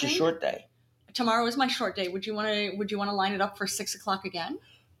Tomorrow's think a short day. tomorrow is my short day. Would you want to line it up for 6:00 again?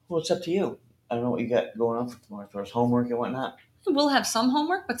 Well, it's up to you. I don't know what you got going on for tomorrow, as far as homework and whatnot. We'll have some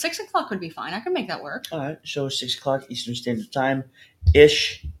homework, but 6:00 would be fine. I can make that work. All right, so 6:00 Eastern Standard Time,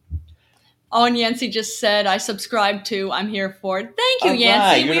 ish. Oh, and Yancy just said, I subscribe to I'm Here For It. Thank you, All Yancy.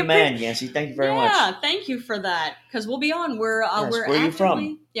 right, you're the man, Yancy. Thank you very much. Yeah, thank you for that. Because we'll be on. We're Where are you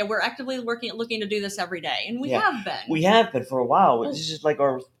from? Yeah, we're actively looking to do this every day, and we Yeah. have been. We have been for a while. Oh. This is like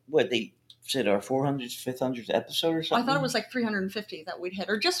our, what they said, our 400th, 500th episode or I something? thought it was like 350 that we'd hit,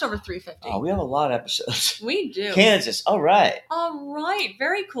 or just over 350. Oh, we have a lot of episodes. We do. Kansas. All right. All right,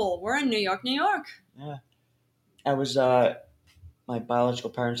 very cool. We're in New York, New York. Yeah. I was, my biological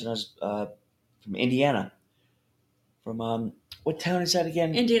parents and I was from Indiana. From, what town is that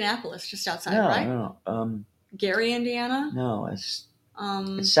again? Indianapolis, just outside, no, right? no. Gary, Indiana. No, it's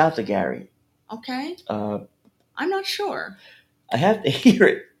Um. south of Gary. Okay. I I'm not sure. have to hear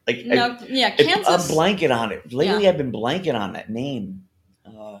it. Like, No. Yeah, I'm Kansas. blanking on it. Lately, I've been blanking on that name.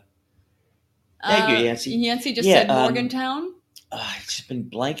 Thank you, Yancy. Yancy just Yeah, said Morgantown. I've just been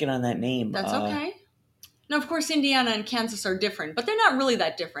blanking on that name. That's okay. Now, of course, Indiana and Kansas are different, but they're not really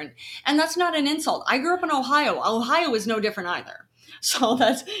that different. And that's not an insult. I grew up in Ohio. Ohio is no different either. So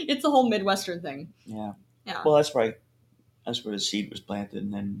it's the whole Midwestern thing. Yeah. Yeah. Well, that's right. That's where the seed was planted,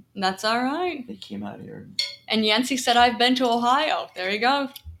 and then That's all right. they came out here. And Yancy said, I've been to Ohio. There you go.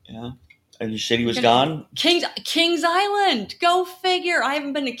 Yeah. And your city was You're gone? Kings Island. Go figure. I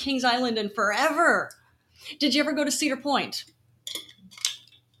haven't been to Kings Island in forever. Did you ever go to Cedar Point?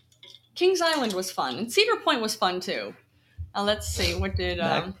 Kings Island was fun. And Cedar Point was fun too. Let's see. What did...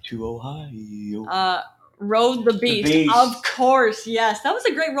 Back to Ohio. Rode the Beast. Beast. Of course, yes. That was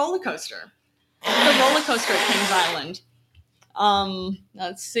a great roller coaster. The roller coaster at Kings Island.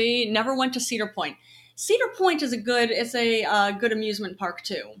 Let's see. Never went to Cedar Point. Cedar Point is a good amusement park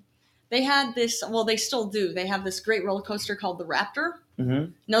too. They had this, well, they still do. They have this great roller coaster called the Raptor.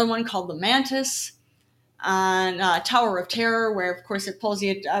 Mm-hmm. Another one called the Mantis. And Tower of Terror, where of course it pulls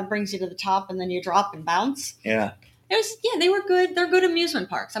you, brings you to the top, and then you drop and bounce. Yeah. They were good. They're good amusement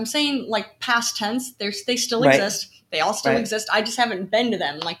parks. I'm saying like past tense. They still Right. exist. They all still Right. exist. I just haven't been to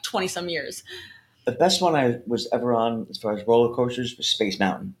them in like 20 some years. The best one I was ever on, as far as roller coasters, was Space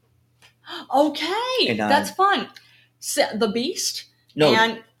Mountain. Okay, And, that's fun. The Beast. No.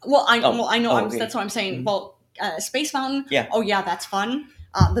 And I know. Oh, okay. That's what I'm saying. Mhm. Well, Space Mountain. Yeah. Oh yeah, that's fun.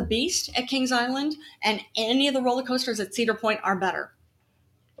 The Beast at Kings Island and any of the roller coasters at Cedar Point are better.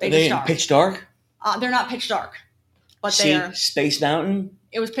 Are they in are. pitch dark? They're not pitch dark, but See, they're. Space Mountain.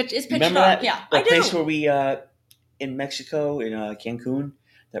 It's pitch Remember dark. that? Yeah, That I do. place where we in Mexico, in Cancun,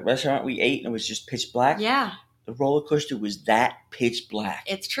 that restaurant we ate and it was just pitch black. Yeah, The roller coaster was that pitch black,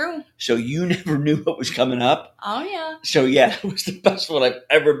 it's true. so you never knew what was coming up. Oh yeah. So yeah, it was the best one I've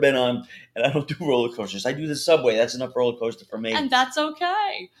ever been on. And I don't do roller coasters. I do the subway. That's enough roller coaster for me. And that's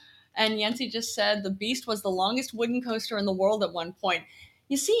okay. And Yancy just said the Beast was the longest wooden coaster in the world at one point.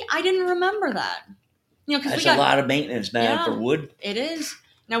 You see, I didn't remember that. You know, because That's we got a lot of maintenance, man, Yeah. for wood. it is.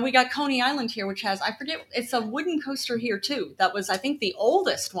 Now we got Coney Island here, which has, I forget, it's a wooden coaster here too. That was, I think, the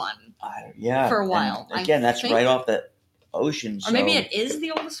oldest one. Yeah. For a and while, I again, that's think. right off the ocean. Or maybe so it is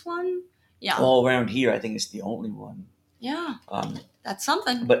the oldest one. Yeah. all around here. I think it's the only one. Yeah. Um, That's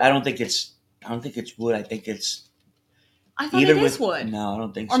something. but I don't think it's wood. I think it's I thought Even it is with wood. no, I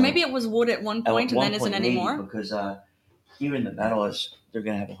don't think Or so. maybe it was wood at one point and then isn't anymore. At one point, maybe because even the metal is they're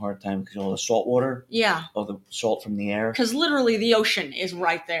gonna have a hard time because of all the salt water, Yeah. all the salt from the air. Because literally the ocean is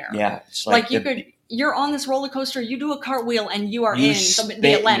right there. Yeah, it's like you're on this roller coaster, you do a cartwheel, and you are in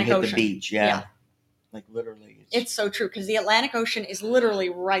the Atlantic and you hit Ocean. the beach. Yeah. Like literally. It's so true because the Atlantic Ocean is literally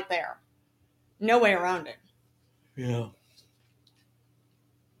right there. No way around it. Yeah.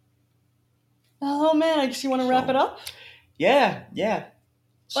 Oh man, I guess you want to wrap it up? Yeah.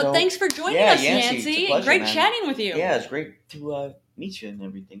 But thanks for joining us, Yancy. It's a pleasure, great man. chatting with you. Yeah, it's great to meet you and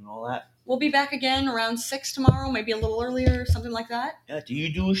everything and all that. We'll be back again around 6 tomorrow, maybe a little earlier, something like that. Yeah. Do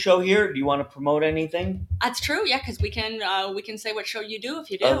you do a show here? Do you want to promote anything? That's true. Yeah, because we can say what show you do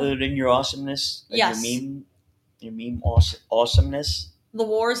if you do. Other than your awesomeness. Yes. Your meme awesomeness. The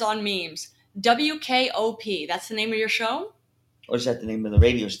Wars on Memes. WKOP. That's the name of your show? Or is that the name of the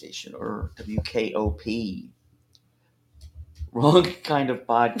radio station? Or WKOP? Wrong kind of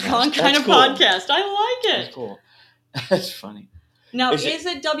podcast. Wrong kind of podcast. I like it. That's cool. That's funny. Now, is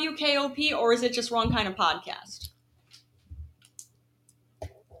it WKOP or is it just Wrong Kind of Podcast?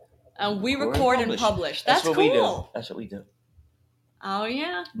 We record and publish. That's what cool. We do. That's what we do. Oh,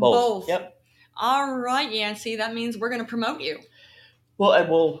 yeah? Both. Yep. All right, Yancy. That means we're going to promote you. Well, I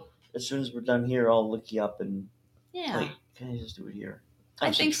will. As soon as we're done here, I'll look you up and... Yeah. Wait, can I just do it here?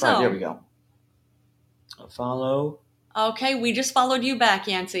 I think so. There we go. I'll follow. Okay, we just followed you back,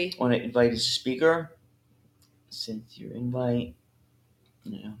 Yancy. Want to invite as a speaker? Send your invite.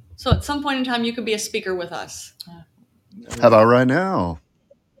 Yeah. So at some point in time, you could be a speaker with us. How about right now?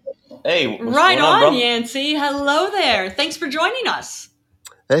 Hey, right on, Yancy. Hello there. Thanks for joining us.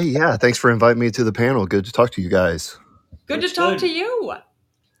 Hey, yeah. Thanks for inviting me to the panel. Good to talk to you guys. Good to talk to you.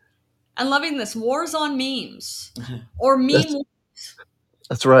 I'm loving this. Wars on Memes. Or meme wars.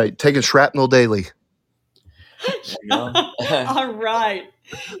 That's right. Taking shrapnel daily. All right.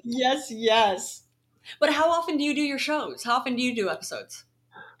 Yes. But how often do you do your shows? How often do you do episodes?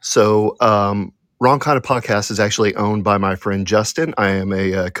 So, Wrong Kind of Podcast is actually owned by my friend Justin. I am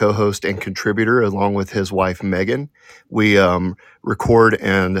a co-host and contributor along with his wife, Megan. We record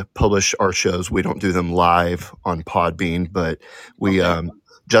and publish our shows. We don't do them live on Podbean, but we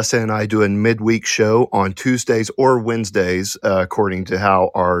Justin and I do a midweek show on Tuesdays or Wednesdays, according to how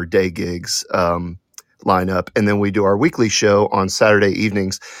our day gigs line up. And then we do our weekly show on Saturday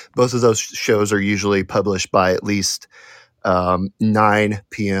evenings. Both of those shows are usually published by at least 9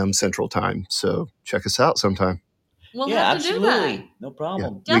 p.m. Central Time. So check us out sometime. We'll have to absolutely. Do that. No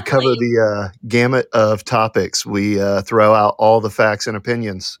problem. Yeah. We cover the gamut of topics. We throw out all the facts and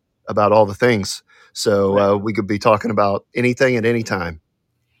opinions about all the things. So we could be talking about anything at any time.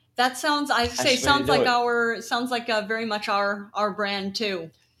 That sounds, sounds like very much our brand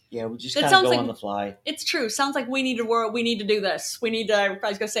too. Yeah, we just kind of go on the fly. It's true. Sounds like we need to do this. We need to, I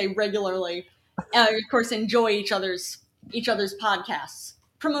was going to say regularly, of course, enjoy each other's podcasts,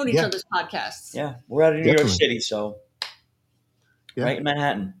 promote each other's podcasts. Yeah, we're out of New York City, so right in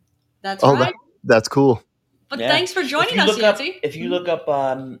Manhattan. That's right. That's cool. But thanks for joining us, Yancy. If you look up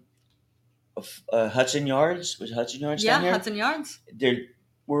Hudson Yards, was Hudson Yards down here? Yeah, Hudson Yards.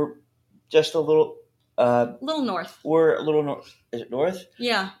 We're just a little... little north. We're a little north. Is it north?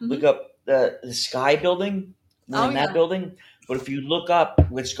 Yeah. Mm-hmm. Look up the Sky Building. We're in that building. But if you look up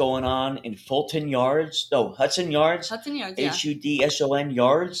what's going on in Hudson Yards, Hudson Yards, HUDSON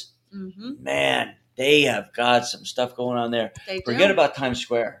Yards, man, they have got some stuff going on there. Forget about Times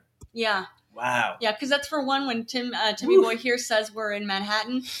Square. Yeah. Wow. Yeah, because that's for one, when Timmy Boy here says we're in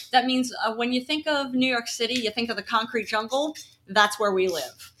Manhattan, that means when you think of New York City, you think of the concrete jungle. That's where we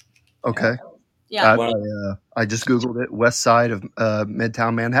live. Okay. Yeah. I just Googled it, west side of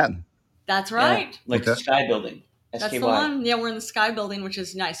Midtown Manhattan. That's right. Yeah, the Sky Building. That's the one. Yeah, we're in the Sky Building, which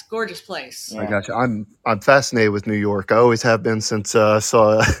is nice, gorgeous place. Yeah. I got you. I'm fascinated with New York. I always have been since I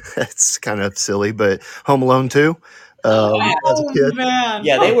saw. It's kind of silly, but Home Alone 2. As a kid. Man.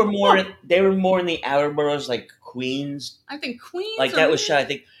 Yeah, they were more in the outer boroughs, like Queens. I think Queens. Like that was shot. I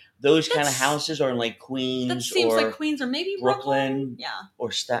think those kind of houses are in like Queens. That seems like Queens or maybe Brooklyn. Yeah.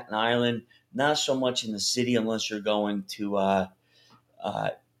 Or Staten Island. Not so much in the city unless you're going to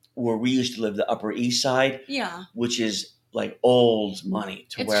where we used to live, the Upper East Side. Yeah. Which is like old money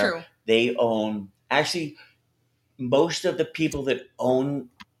to where true. They own. Actually, most of the people that own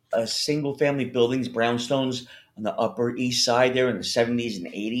single family buildings, brownstones on the Upper East Side there in the 70s and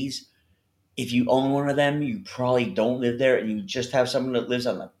 80s, if you own one of them, you probably don't live there and you just have someone that lives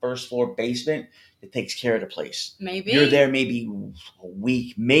on the first floor basement that takes care of the place. Maybe. You're there maybe a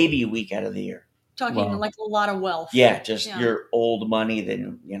week out of the year. Talking like a lot of wealth. Yeah, just your old money.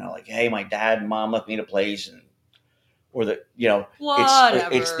 Then, like, hey, my dad and mom left me the place and or the Whatever.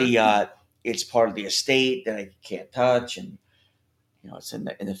 it's part of the estate that I can't touch, and it's in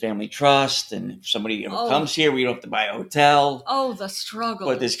the family trust, and if somebody comes here, we don't have to buy a hotel. Oh, the struggle.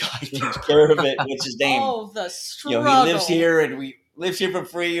 But this guy takes care of it. What's his name? Oh, the struggle. He lives here, and we lives here for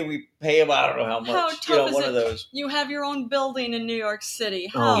free, and we pay him, I don't know how much. How tough is one it? Of those. You have your own building in New York City.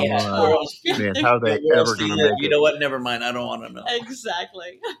 How tough. Man, how are they ever going to make it? You know what? Never mind. I don't want to know.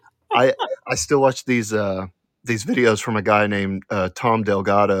 Exactly. I still watch these videos from a guy named Tom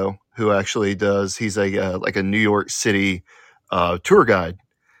Delgado, who actually he's a like a New York City tour guide.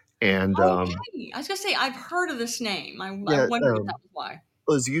 And okay. I was gonna say I've heard of this name. I wondered if that was why.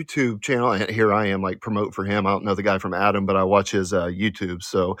 His YouTube channel, and here I am like promote for him. I don't know the guy from Adam, but I watch his YouTube.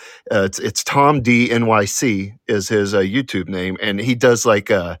 So it's Tom D NYC is his YouTube name, and he does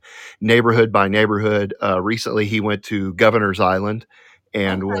like neighborhood by neighborhood. Recently, he went to Governor's Island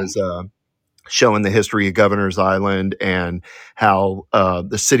and was showing the history of Governor's Island and how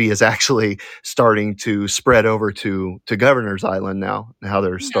the city is actually starting to spread over to Governor's Island now, and how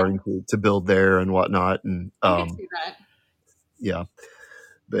they're starting to build there and whatnot. And I can see that. Yeah.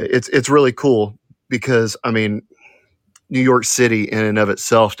 But it's really cool because, I mean, New York City in and of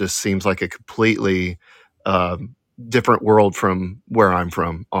itself just seems like a completely different world from where I'm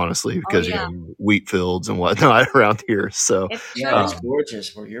from, honestly, because you have wheat fields and whatnot around here. So it's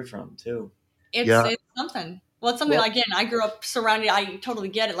gorgeous where you're from too. It's something. Well, it's something. Again, I grew up surrounded. I totally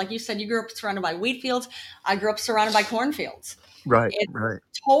get it. Like you said, you grew up surrounded by wheat fields. I grew up surrounded by cornfields. Right. It's right.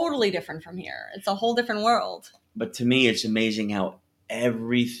 totally different from here. It's a whole different world. But to me, it's amazing how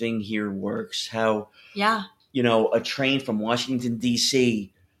everything here works. How a train from Washington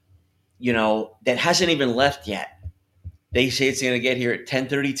D.C. That hasn't even left yet. They say it's going to get here at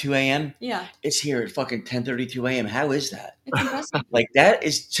 10:32 a.m. Yeah, it's here at fucking 10:32 a.m. How is that? It's impressive. Like that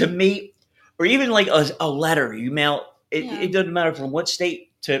is to me, or even like a letter you mail. It doesn't matter from what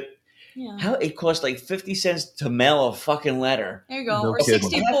state to. Yeah. How it costs like 50 cents to mail a fucking letter. There you go. Or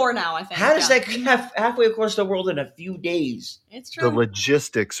 64 now, I think. How does that halfway across the world in a few days? It's true. The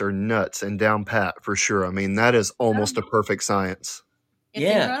logistics are nuts and down pat for sure. I mean, that is almost a perfect science. It's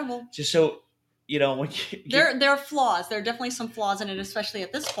incredible. Just so when there are flaws. There are definitely some flaws in it, especially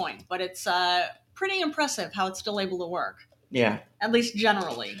at this point. But it's pretty impressive how it's still able to work. Yeah. At least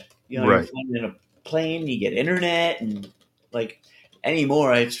generally. You're flying in a plane, you get internet, and like.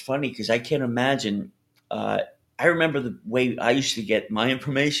 Anymore, it's funny because I can't imagine. I remember the way I used to get my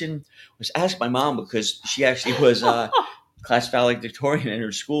information was ask my mom because she actually was class valedictorian in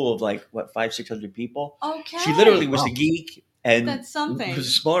her school of like 500-600 people. Okay, she literally was a geek and that's something. Was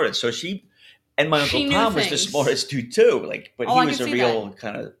the smartest. So she and my uncle Tom was the smartest dude too. Like, but he was a real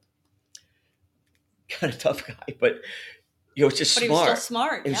kind of tough guy. But it's just but smart. He was still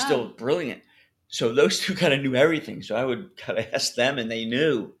smart. He was still brilliant. So those two kind of knew everything. So I would kind of ask them, and they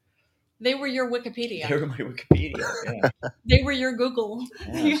knew. They were your Wikipedia. They were my Wikipedia. Yeah. They were your Google.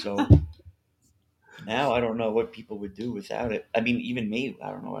 Yeah, so now I don't know what people would do without it. I mean, even me,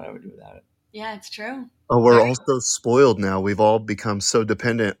 I don't know what I would do without it. Yeah, it's true. Oh, we're also spoiled now. We've all become so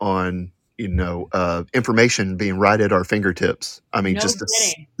dependent on information being right at our fingertips. I mean, just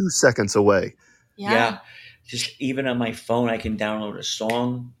 2 seconds away. Yeah. Just even on my phone, I can download a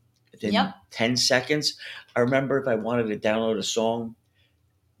song. Within 10 seconds. I remember if I wanted to download a song,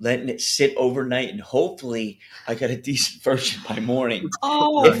 letting it sit overnight, and hopefully I got a decent version by morning.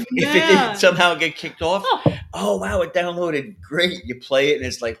 Oh, if it didn't somehow get kicked off, oh wow, it downloaded. Great. You play it and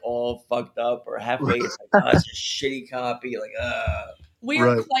it's like all fucked up, or halfway it's like, it's a shitty copy. Like, we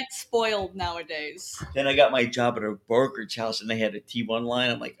are quite spoiled nowadays. Then I got my job at a brokerage house and they had a T1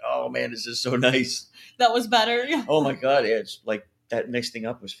 line. I'm like, oh man, this is so nice. That was better. Oh my God. It's like, that next thing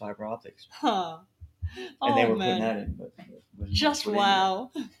up was fiber optics. Huh. And they were putting that in. But just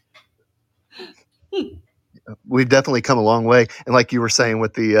wow. We've definitely come a long way. And like you were saying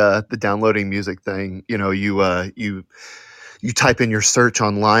with the downloading music thing, you type in your search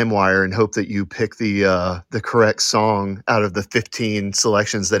on LimeWire and hope that you pick the correct song out of the 15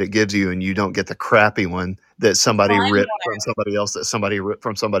 selections that it gives you, and you don't get the crappy one that somebody ripped from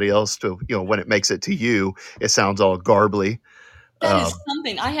somebody else, to, when it makes it to you, it sounds all garbly. That is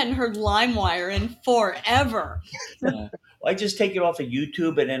something. I hadn't heard LimeWire in forever. Well, I just take it off of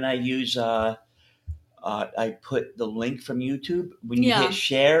YouTube, and then I use I put the link from YouTube. When you hit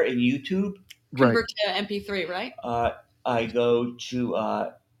share in YouTube, convert to MP3, right? I go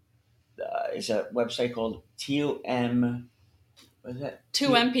to it's a website called TOM. What is that?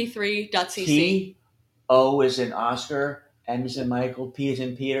 2mp3.cc. T O is in Oscar, M is in Michael, P is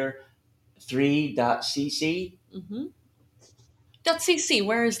in Peter, 3.cc. Mm-hmm. .cc,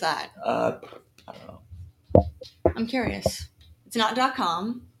 where is that? I don't know. I'm curious. It's not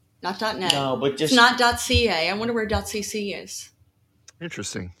 .com, not .net. No, but It's not .ca. I wonder where .cc is.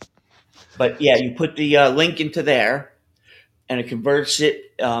 Interesting. But yeah, you put the link into there, and it converts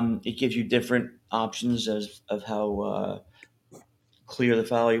it. It gives you different options of how clear the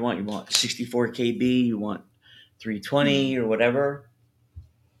file you want. You want 64 KB, you want 320 or whatever.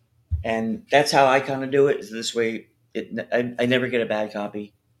 And that's how I kind of do it. Is this way, I never get a bad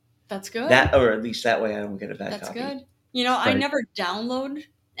copy. That's good. That, or at least that way, I don't get a bad That's copy. good. You know, I Right. never download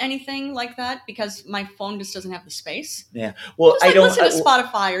anything like that because my phone just doesn't have the space. Yeah. Well, Just I like don't listen to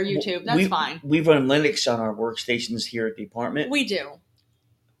Spotify or YouTube. That's fine. We run Linux on our workstations here at the apartment. We do.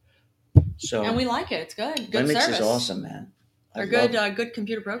 So And we like it. It's good. Good Linux service. is awesome, man. They're good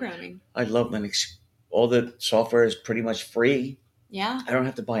computer programming. I love Linux. All the software is pretty much free. Yeah. I don't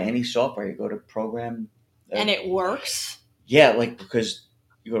have to buy any software. You go to program. And it works. Yeah, like because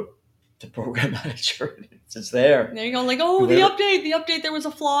you go to Program Manager and it's there. There you go. Like, oh, the update, there was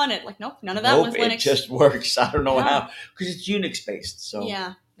a flaw in it. Like, nope, none of that was Linux. It just works. I don't know how. Because it's Unix based. So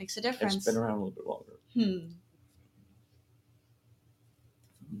yeah, makes a difference. It's been around a little bit longer.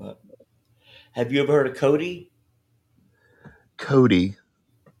 But have you ever heard of Kodi? Kodi.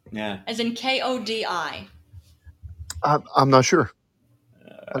 Yeah. As in Kodi. I'm not sure.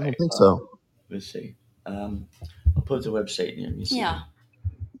 I don't think so. Let's see. I'll put the website in here. Yeah.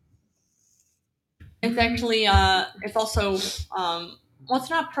 It's actually, it's also, well, it's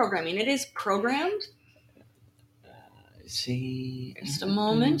not programming. It is programmed. See. Just a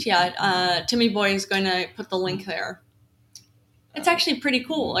moment. Yeah. Timmy Boy is going to put the link there. It's actually pretty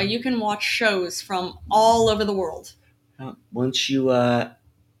cool. You can watch shows from all over the world. Once you,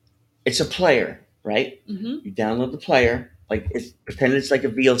 it's a player, right? Mm-hmm. You download the player, pretend it's like a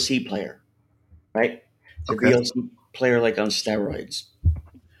VLC player, right? The VLC player, like on steroids.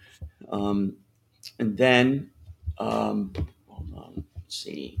 And then, hold on, let's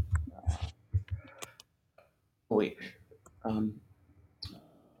see. Wait, I'm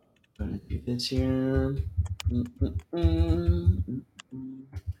gonna do this here.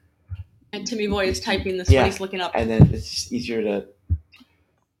 And Timmy Boy is typing this when he's looking up. And then it's just easier to.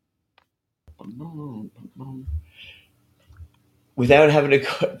 Without having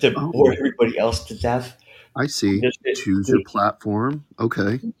to bore everybody else to death. I see. Choose your platform.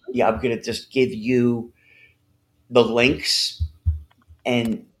 Okay. Yeah, I'm going to just give you the links.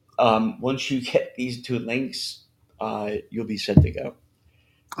 And once you get these two links, you'll be set to go.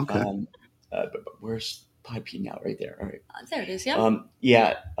 Okay. Where's piping out? Right there. All right. There it is. Yeah.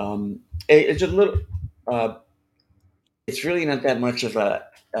 It's a little. It's really not that much of a.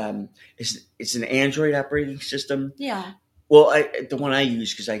 It's an Android operating system. Yeah. Well, the one I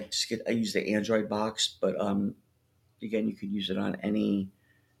use because I use the Android box, but again, you could use it on any.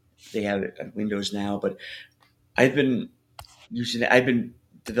 They have it on Windows now, but I've been using it. I've been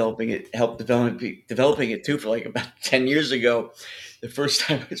developing it too for like about 10 years ago. The first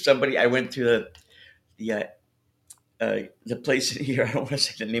time I went to the place in here. I don't want to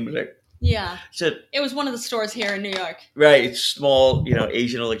say the name of it. Yeah. It was one of the stores here in New York. Right. It's small,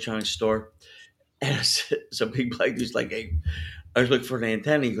 Asian electronics store. And so big black dude's like, hey, I was looking for an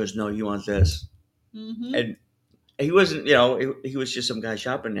antenna. He goes, no, you want this. Mm-hmm. And he wasn't, he was just some guy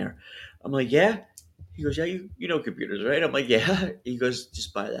shopping there. I'm like, yeah. He goes, yeah, you know computers, right? I'm like, yeah. He goes,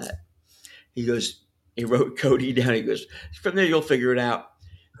 just buy that. He goes, he wrote Kodi down. He goes, from there, you'll figure it out.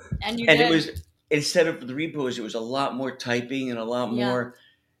 And it was, instead of the repos, it was a lot more typing and a lot more.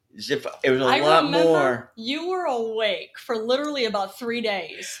 It was a lot more. You were awake for literally about 3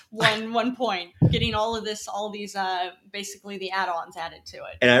 days. One point, getting all these basically the add-ons added to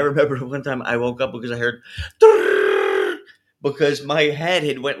it. And I remember one time I woke up because I heard because my head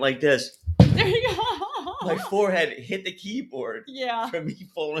had went like this. There you go. My forehead hit the keyboard. Yeah. From me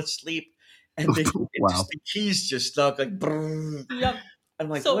falling asleep, and the keys just stuck like. Yep. I'm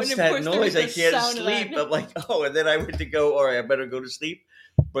like, what's that noise? I can't sleep. I'm like, oh, and then I went to go. All right, I better go to sleep.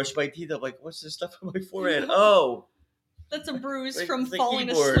 Brush my teeth. I'm like, what's this stuff on my forehead? Oh, that's a bruise from falling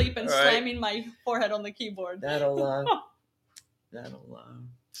asleep and slamming my forehead on the keyboard. That'll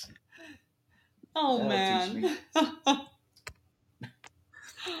Oh man.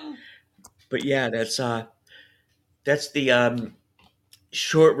 But yeah, that's the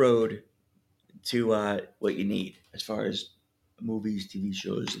short road to what you need as far as movies, TV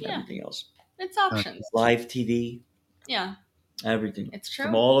shows, and everything else. It's options. Live TV. Yeah. Everything. It's true.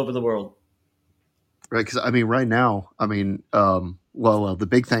 From all over the world. Right, because right now, the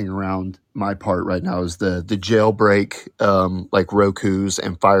big thing around my part right now is the jailbreak, like Roku's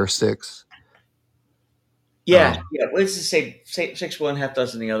and Fire Sticks. Yeah. Well, it's the same 6 one, half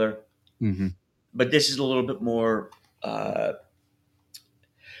dozen the other. Mm-hmm. but this is a little bit more.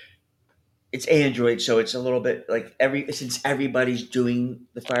 It's Android, so it's a little bit like since everybody's doing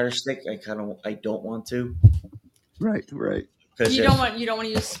the Fire Stick, I don't want to. Right. Because You don't want to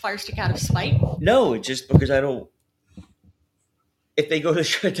use Fire Stick out of spite. no, it's just because I don't. If they go to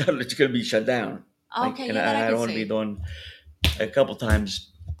shut down, it's going to be shut down. Okay, and yeah, that I I can don't want to see. be doing. A couple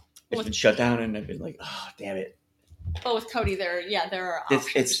times, it's With- been shut down, and I've been like, "Oh, damn it!" But with Kodi, there are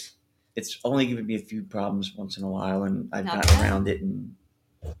options. It's only given me a few problems once in a while, and I've Not gotten bad. around it, and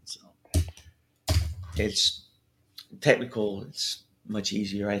so it's technical. It's much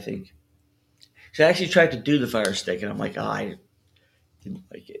easier, I think. So I actually tried to do the Fire Stick, and I'm like, I didn't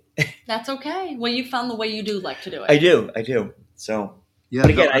like it. That's okay. Well, you found the way you do like to do it. I do. So, Yeah.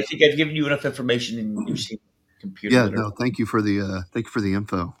 but again, no, I think I've given you enough information, and you've seen the computer. yeah. literally. No. Thank you for the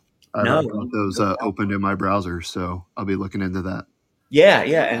info. I've No. got those opened in my browser, so I'll be looking into that. Yeah,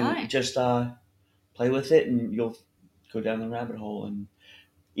 and Alright. just play with it, and you'll go down the rabbit hole. And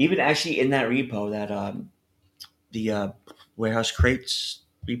even actually in that repo, that the warehouse crates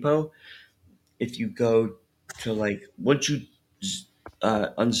repo, if you go to like once you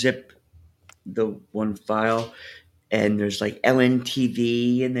unzip the one file, and there's like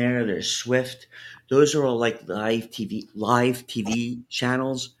LNTV in there, there's Swift. Those are all like live TV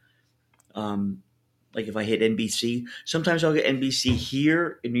channels. Like if I hit NBC, sometimes I'll get NBC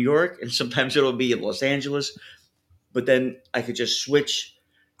here in New York, and sometimes it'll be in Los Angeles. But then I could just switch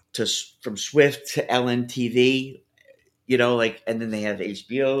from Swift to LNTV, and then they have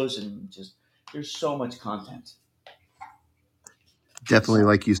HBOs, and just there's so much content. Definitely,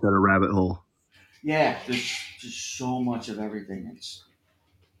 like you said, a rabbit hole. Yeah, there's just so much of everything.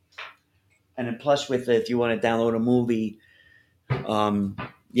 And then plus with if you want to download a movie,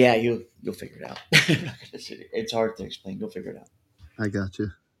 yeah, you'll figure it out. It's hard to explain. You'll figure it out. I got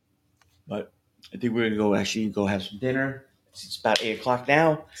you. But I think we're gonna go have some dinner. It's about 8:00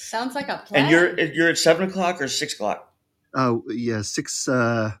 now, Sounds like a plan. and you're at 7:00 or 6:00. Oh yeah, 6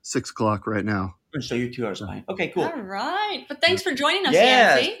 o'clock right now. So you're 2 hours behind. Okay, cool. All right. But thanks for joining us,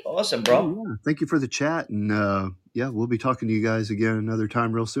 Yeah, Yancy. awesome, bro. Oh, yeah. Thank you for the chat, and yeah, we'll be talking to you guys again another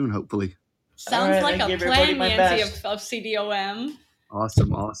time real soon, hopefully. Sounds All right, like I a give everybody plan, my Yancy, best. of CDOM. Awesome.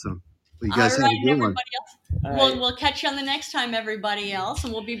 Well, you All guys right, have a good one. everybody else. All right. We'll catch you on the next time, everybody else,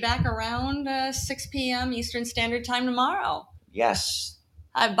 and we'll be back around 6 p.m. Eastern Standard Time tomorrow. Yes.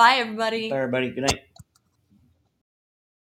 Bye, everybody. Bye, everybody. Good night.